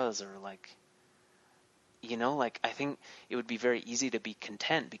actor was, or like, you know, like I think it would be very easy to be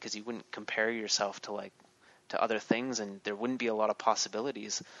content because you wouldn't compare yourself to other things, and there wouldn't be a lot of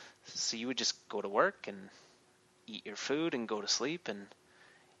possibilities. So you would just go to work and eat your food and go to sleep, and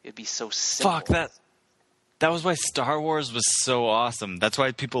it'd be so simple. Fuck that was why Star Wars was so awesome. That's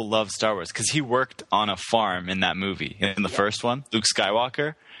why people love Star Wars, because he worked on a farm in that movie, in the first one, Luke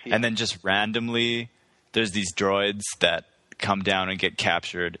Skywalker, and then just randomly there's these droids that come down and get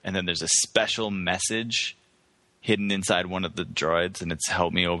captured, and then there's a special message hidden inside one of the droids, and it's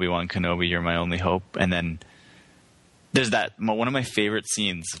 "Help me, Obi-Wan Kenobi, you're my only hope." And then there's that one of my favorite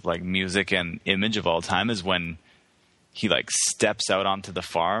scenes, like music and image of all time, is when he like steps out onto the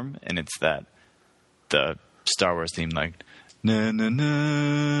farm, and it's the Star Wars theme, like na na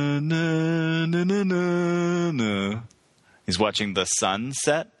na na na na na na. He's watching the sun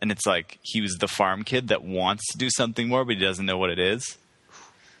set, and it's like he was the farm kid that wants to do something more, but he doesn't know what it is.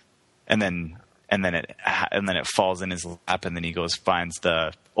 And then it falls in his lap, and then he finds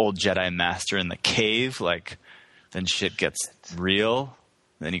the old Jedi Master in the cave. Like, then shit gets real.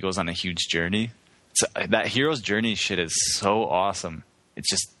 Then he goes on a huge journey. So that hero's journey shit is so awesome. It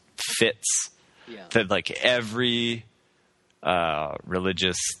just fits. Yeah. That like every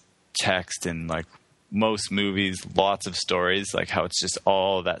religious text in like most movies, lots of stories, like how it's just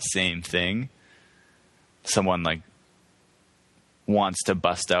all that same thing. Someone like wants to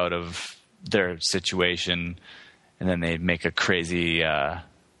bust out of their situation, and then they make a crazy, or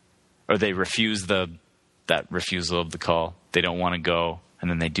they refuse that refusal of the call. They don't want to go, and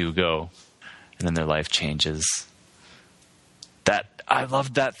then they do go, and then their life changes. I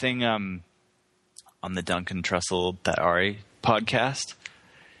loved that thing on the Duncan Trussell, that Ari podcast,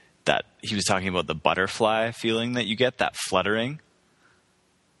 that he was talking about the butterfly feeling that you get, that fluttering.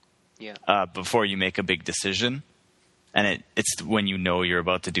 Yeah. Before you make a big decision. And it's when you know you're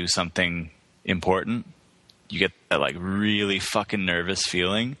about to do something important, you get that like really fucking nervous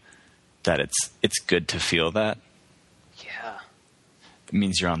feeling that it's good to feel that. Yeah. It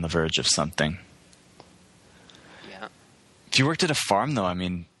means you're on the verge of something. Yeah. If you worked at a farm, though, I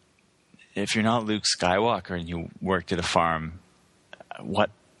mean, if you're not Luke Skywalker and you worked at a farm,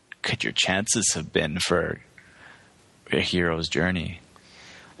 what could your chances have been for a hero's journey?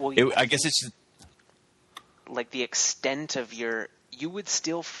 Well, I guess it's just, like the extent of you would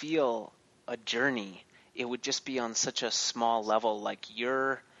still feel a journey. It would just be on such a small level. Like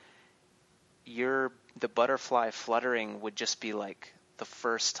the butterfly fluttering would just be like the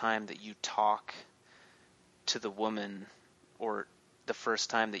first time that you talk to the woman, or the first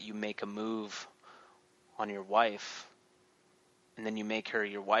time that you make a move on your wife, and then you make her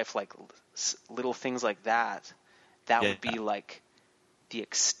your wife, like little things like that. that would be like the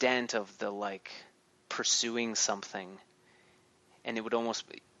extent of the like pursuing something, and it would almost,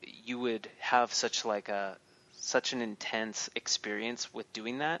 you would have such an intense experience with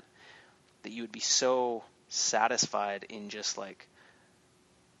doing that you would be so satisfied in just like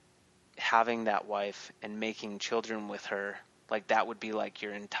having that wife and making children with her. Like that would be like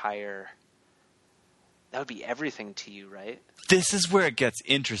your entire, that would be everything to you, right? This is where it gets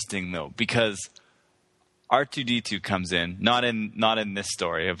interesting though, because R2-D2 comes in, not in this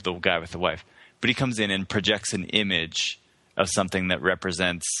story of the guy with the wife, but he comes in and projects an image of something that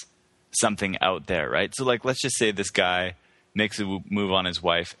represents something out there, right? So like, let's just say this guy makes a move on his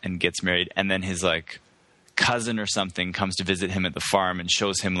wife and gets married, and then his like cousin or something comes to visit him at the farm and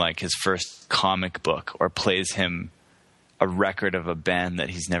shows him like his first comic book, or plays him a record of a band that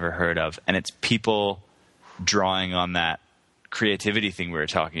he's never heard of. And it's people drawing on that creativity thing we were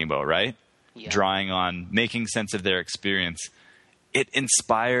talking about, right? Yeah. Drawing on, making sense of their experience. It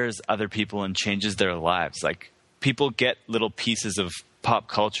inspires other people and changes their lives. Like, people get little pieces of pop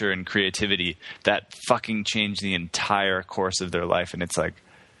culture and creativity that fucking change the entire course of their life. And it's like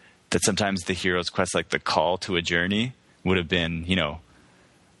that sometimes the hero's quest, like the call to a journey, would have been, you know,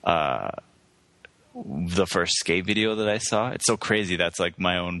 the first skate video that I saw. It's so crazy. That's like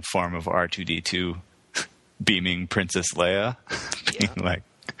my own form of R2-D2 beaming Princess Leia. Being like,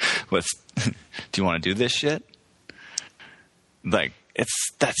 do you want to do this shit? Like,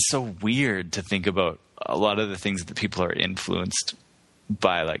 that's so weird to think about. A lot of the things that people are influenced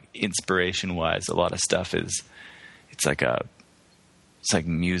by, like inspiration wise, a lot of stuff is, it's like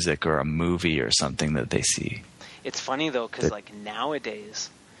music or a movie or something that they see. It's funny though, because like nowadays,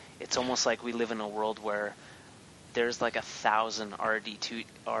 it's almost like we live in a world where there's like 1,000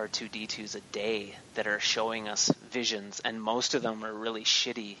 R2-D2s a day that are showing us visions, and most of them are really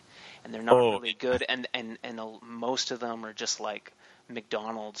shitty, and they're not really good, and most of them are just like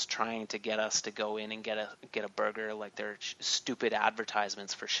McDonald's trying to get us to go in and get a burger. Like, they're stupid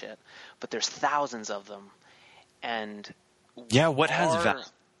advertisements for shit, but there's thousands of them. And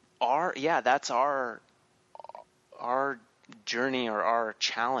that's our journey, or our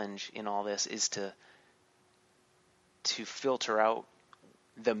challenge in all this, is to filter out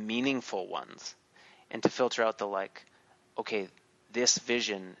the meaningful ones, and to filter out the like, okay, this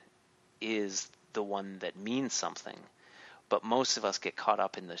vision is the one that means something. But most of us get caught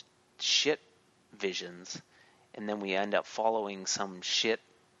up in the shit visions, and then we end up following some shit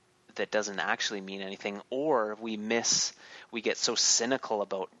that doesn't actually mean anything, or we get so cynical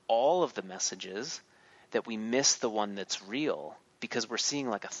about all of the messages that we miss the one that's real, because we're seeing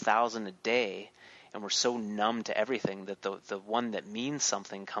like 1,000 a day, and we're so numb to everything that the one that means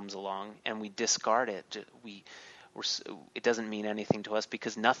something comes along and we discard it. It doesn't mean anything to us,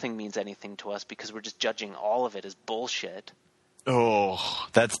 because nothing means anything to us, because we're just judging all of it as bullshit. Oh,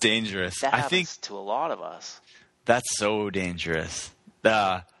 that's dangerous. That happens to a lot of us. That's so dangerous.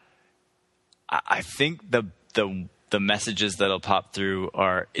 I think the messages that'll pop through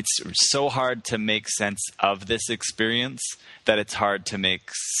are, it's so hard to make sense of this experience that it's hard to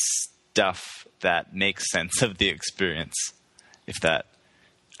make stuff that makes sense of the experience. I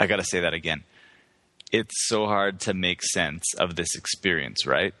got to say that again. It's so hard to make sense of this experience,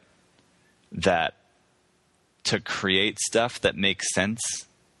 right? That to create stuff that makes sense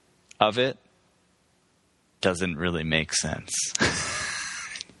of it doesn't really make sense.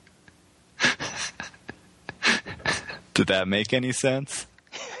 Did that make any sense?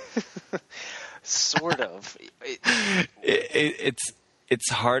 Sort of. It's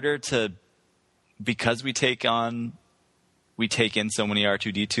harder to, because we take in so many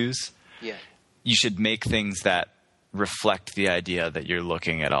R2-D2s. Yeah. You should make things that reflect the idea that you're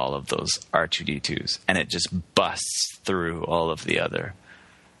looking at all of those R2-D2s, and it just busts through all of the other.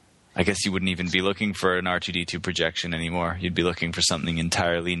 I guess you wouldn't even be looking for an R2-D2 projection anymore. You'd be looking for something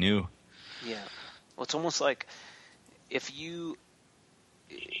entirely new. Yeah. Well, it's almost like if you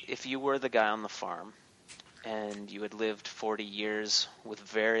were the guy on the farm and you had lived 40 years with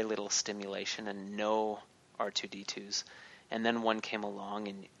very little stimulation and no R2-D2s, and then one came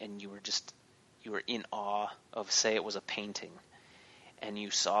along and you were in awe of, say it was a painting, and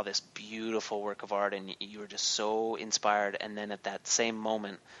you saw this beautiful work of art and you were just so inspired, and then at that same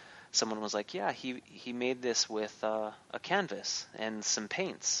moment someone was like, yeah, he made this with a canvas and some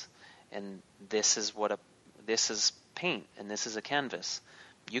paints, and this is paint and this is a canvas.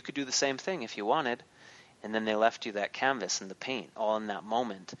 You could do the same thing if you wanted. And then they left you that canvas and the paint all in that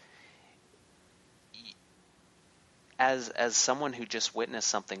moment. As someone who just witnessed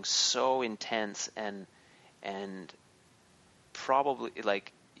something so intense and probably,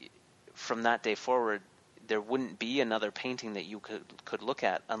 like, from that day forward, there wouldn't be another painting that you could look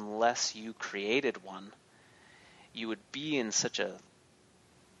at unless you created one. You would be in such a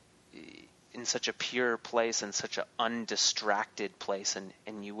pure place and such an undistracted place,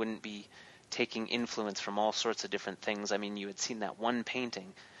 and you wouldn't be taking influence from all sorts of different things. I mean, you had seen that one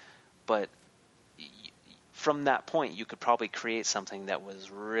painting, but from that point, you could probably create something that was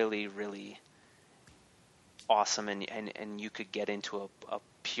really, really awesome, and you could get into a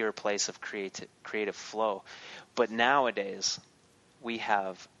pure place of creative flow. But nowadays, we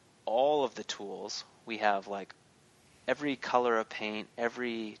have all of the tools. We have like every color of paint,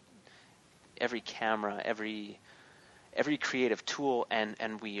 every camera, every creative tool,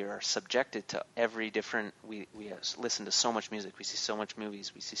 and we are subjected to every different. We listen to so much music, we see so much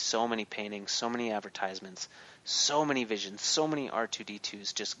movies, we see so many paintings, so many advertisements, so many visions, so many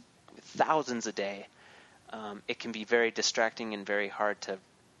R2D2s, just thousands a day. It can be very distracting and very hard to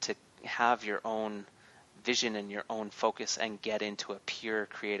have your own vision and your own focus and get into a pure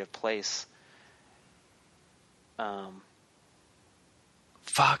creative place.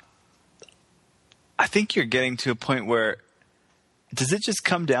 Fuck. I think you're getting to a point where, does it just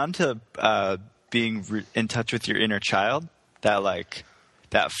come down to being in touch with your inner child?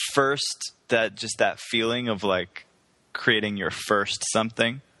 That feeling of like creating your first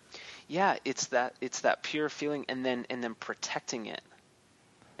something? Yeah, it's that pure feeling, and then protecting it.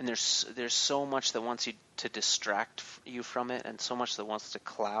 And there's so much that wants you to distract you from it, and so much that wants to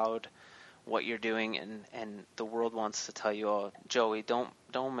cloud what you're doing, and the world wants to tell you, oh, Joey, don't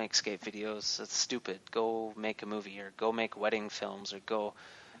make skate videos. That's stupid. Go make a movie, or go make wedding films, or go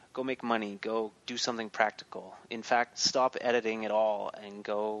make money. Go do something practical. In fact, stop editing it all and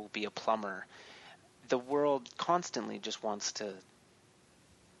go be a plumber. The world constantly just wants to.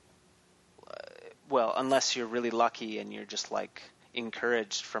 Well, unless you're really lucky and you're just like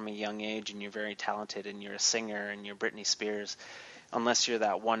encouraged from a young age and you're very talented and you're a singer and you're Britney Spears, unless you're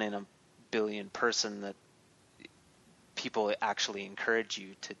that one in a billion person that people actually encourage you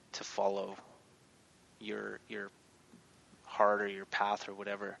to follow your heart or your path or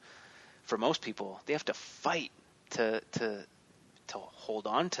whatever. For most people, they have to fight to hold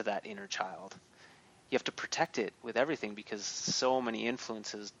on to that inner child. You have to protect it with everything because so many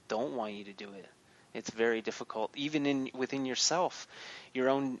influences don't want you to do it. It's very difficult, even within yourself. Your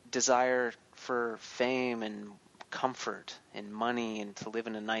own desire for fame and comfort and money and to live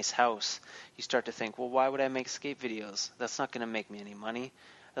in a nice house. You start to think, well, why would I make skate videos? That's not going to make me any money.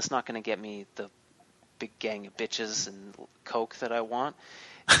 That's not going to get me the big gang of bitches and coke that I want.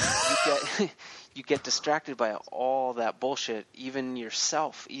 You get distracted by all that bullshit. Even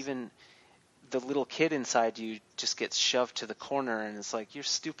yourself, even the little kid inside you just gets shoved to the corner, and it's like, you're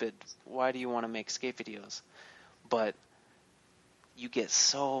stupid. Why do you want to make skate videos? But you get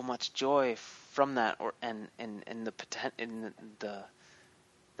so much joy from that, and the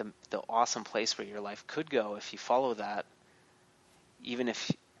awesome place where your life could go if you follow that. Even if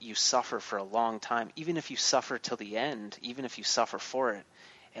you suffer for a long time, even if you suffer till the end, even if you suffer for it,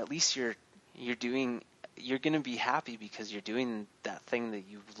 at least you're going to be happy because you're doing that thing that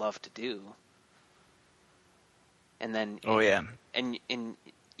you love to do. And then, and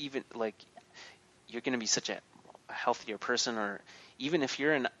even like you're going to be such a healthier person, or even if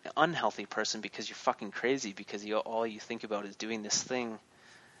you're an unhealthy person because you're fucking crazy because all you think about is doing this thing.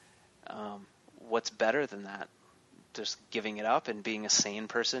 What's better than that? Just giving it up and being a sane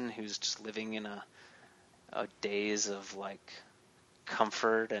person who's just living in a daze of like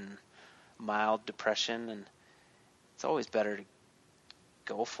comfort and mild depression, and it's always better to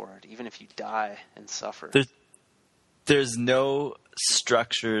go for it, even if you die and suffer. There's no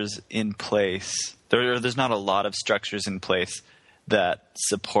structures in place. There's not a lot of structures in place that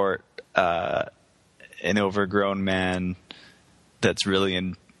support an overgrown man that's really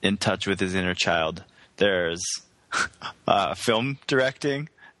in touch with his inner child. There's film directing.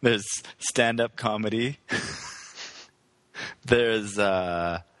 There's stand-up comedy. There's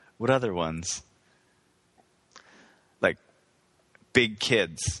what other ones? Like big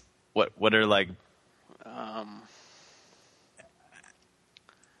kids. What are like?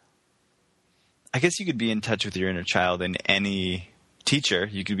 I guess you could be in touch with your inner child in any teacher.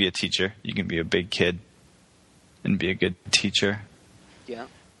 You could be a teacher. You can be a big kid and be a good teacher. Yeah.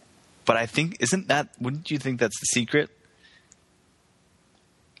 But I think, wouldn't you think that's the secret?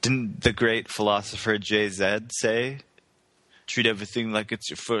 Didn't the great philosopher Jay-Z say, treat everything like it's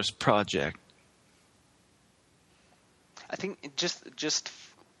your first project? I think just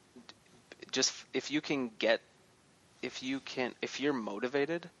if you're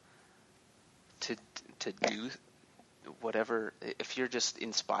motivated to do whatever, if you're just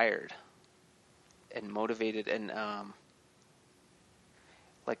inspired, motivated and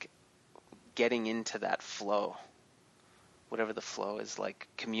like getting into that flow, whatever the flow is, like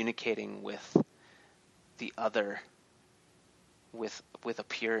communicating with the other with a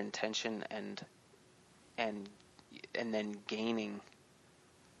pure intention and then gaining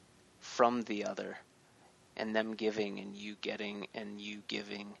from the other, and them giving and you getting and you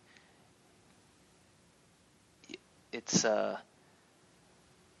giving. It's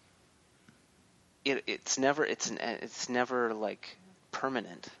it's never like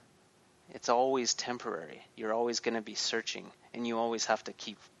permanent. It's always temporary. You're always going to be searching, and you always have to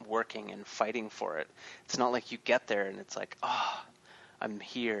keep working and fighting for it. It's not like you get there and it's like, oh, I'm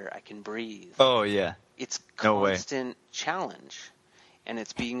here, I can breathe. Oh, yeah. It's constant challenge, and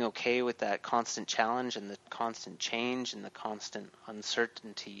it's being okay with that constant challenge and the constant change and the constant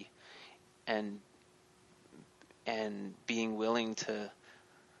uncertainty, and being willing to,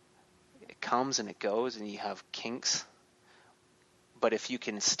 it comes and it goes and you have kinks, but if you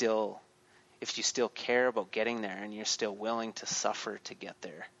still care about getting there and you're still willing to suffer to get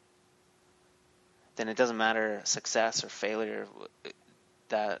there, then it doesn't matter success or failure.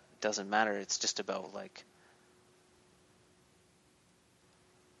 That doesn't matter. It's just about like,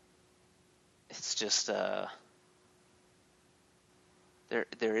 it's just there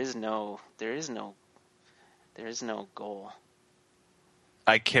is no goal.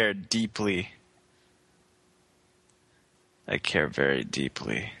 I care deeply. I care very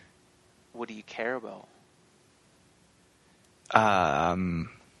deeply. What do you care about?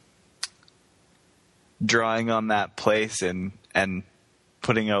 Drawing on that place and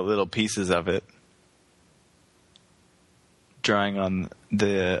putting out little pieces of it. Drawing on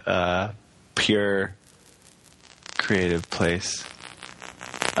the pure creative place.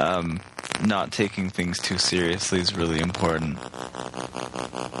 Not taking things too seriously is really important.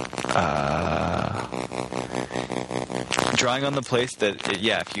 Drawing on the place that,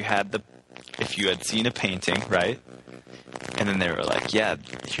 if you had seen a painting, right? And then they were like, yeah,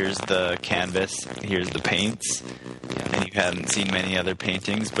 here's the canvas, here's the paints, and you hadn't seen many other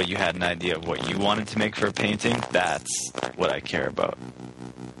paintings, but you had an idea of what you wanted to make for a painting. That's what I care about.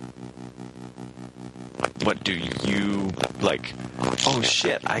 What do you like? Oh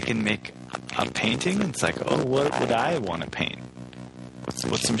shit, I can make a painting? It's like, oh, what would I want to paint?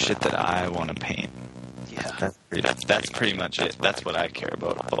 What's some shit that I want to paint? Yeah. That's pretty much it. That's what I care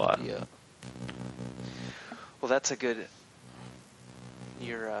about a lot. Yeah. Well, that's a good...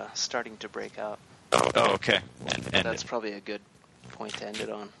 You're starting to break up. Oh, okay. And that's probably a good point to end it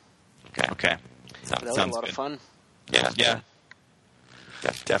on. Okay. That was a lot of fun. Yeah.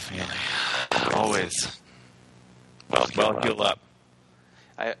 Definitely. Always. Well, heal up.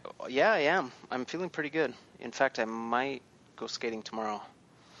 I am. I'm feeling pretty good. In fact, I might go skating tomorrow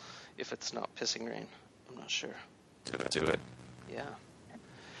if it's not pissing rain. I'm not sure. Do it. Yeah.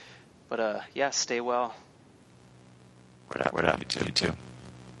 But stay well. We're up. You too.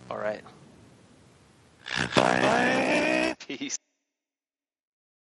 All right. Bye. Peace.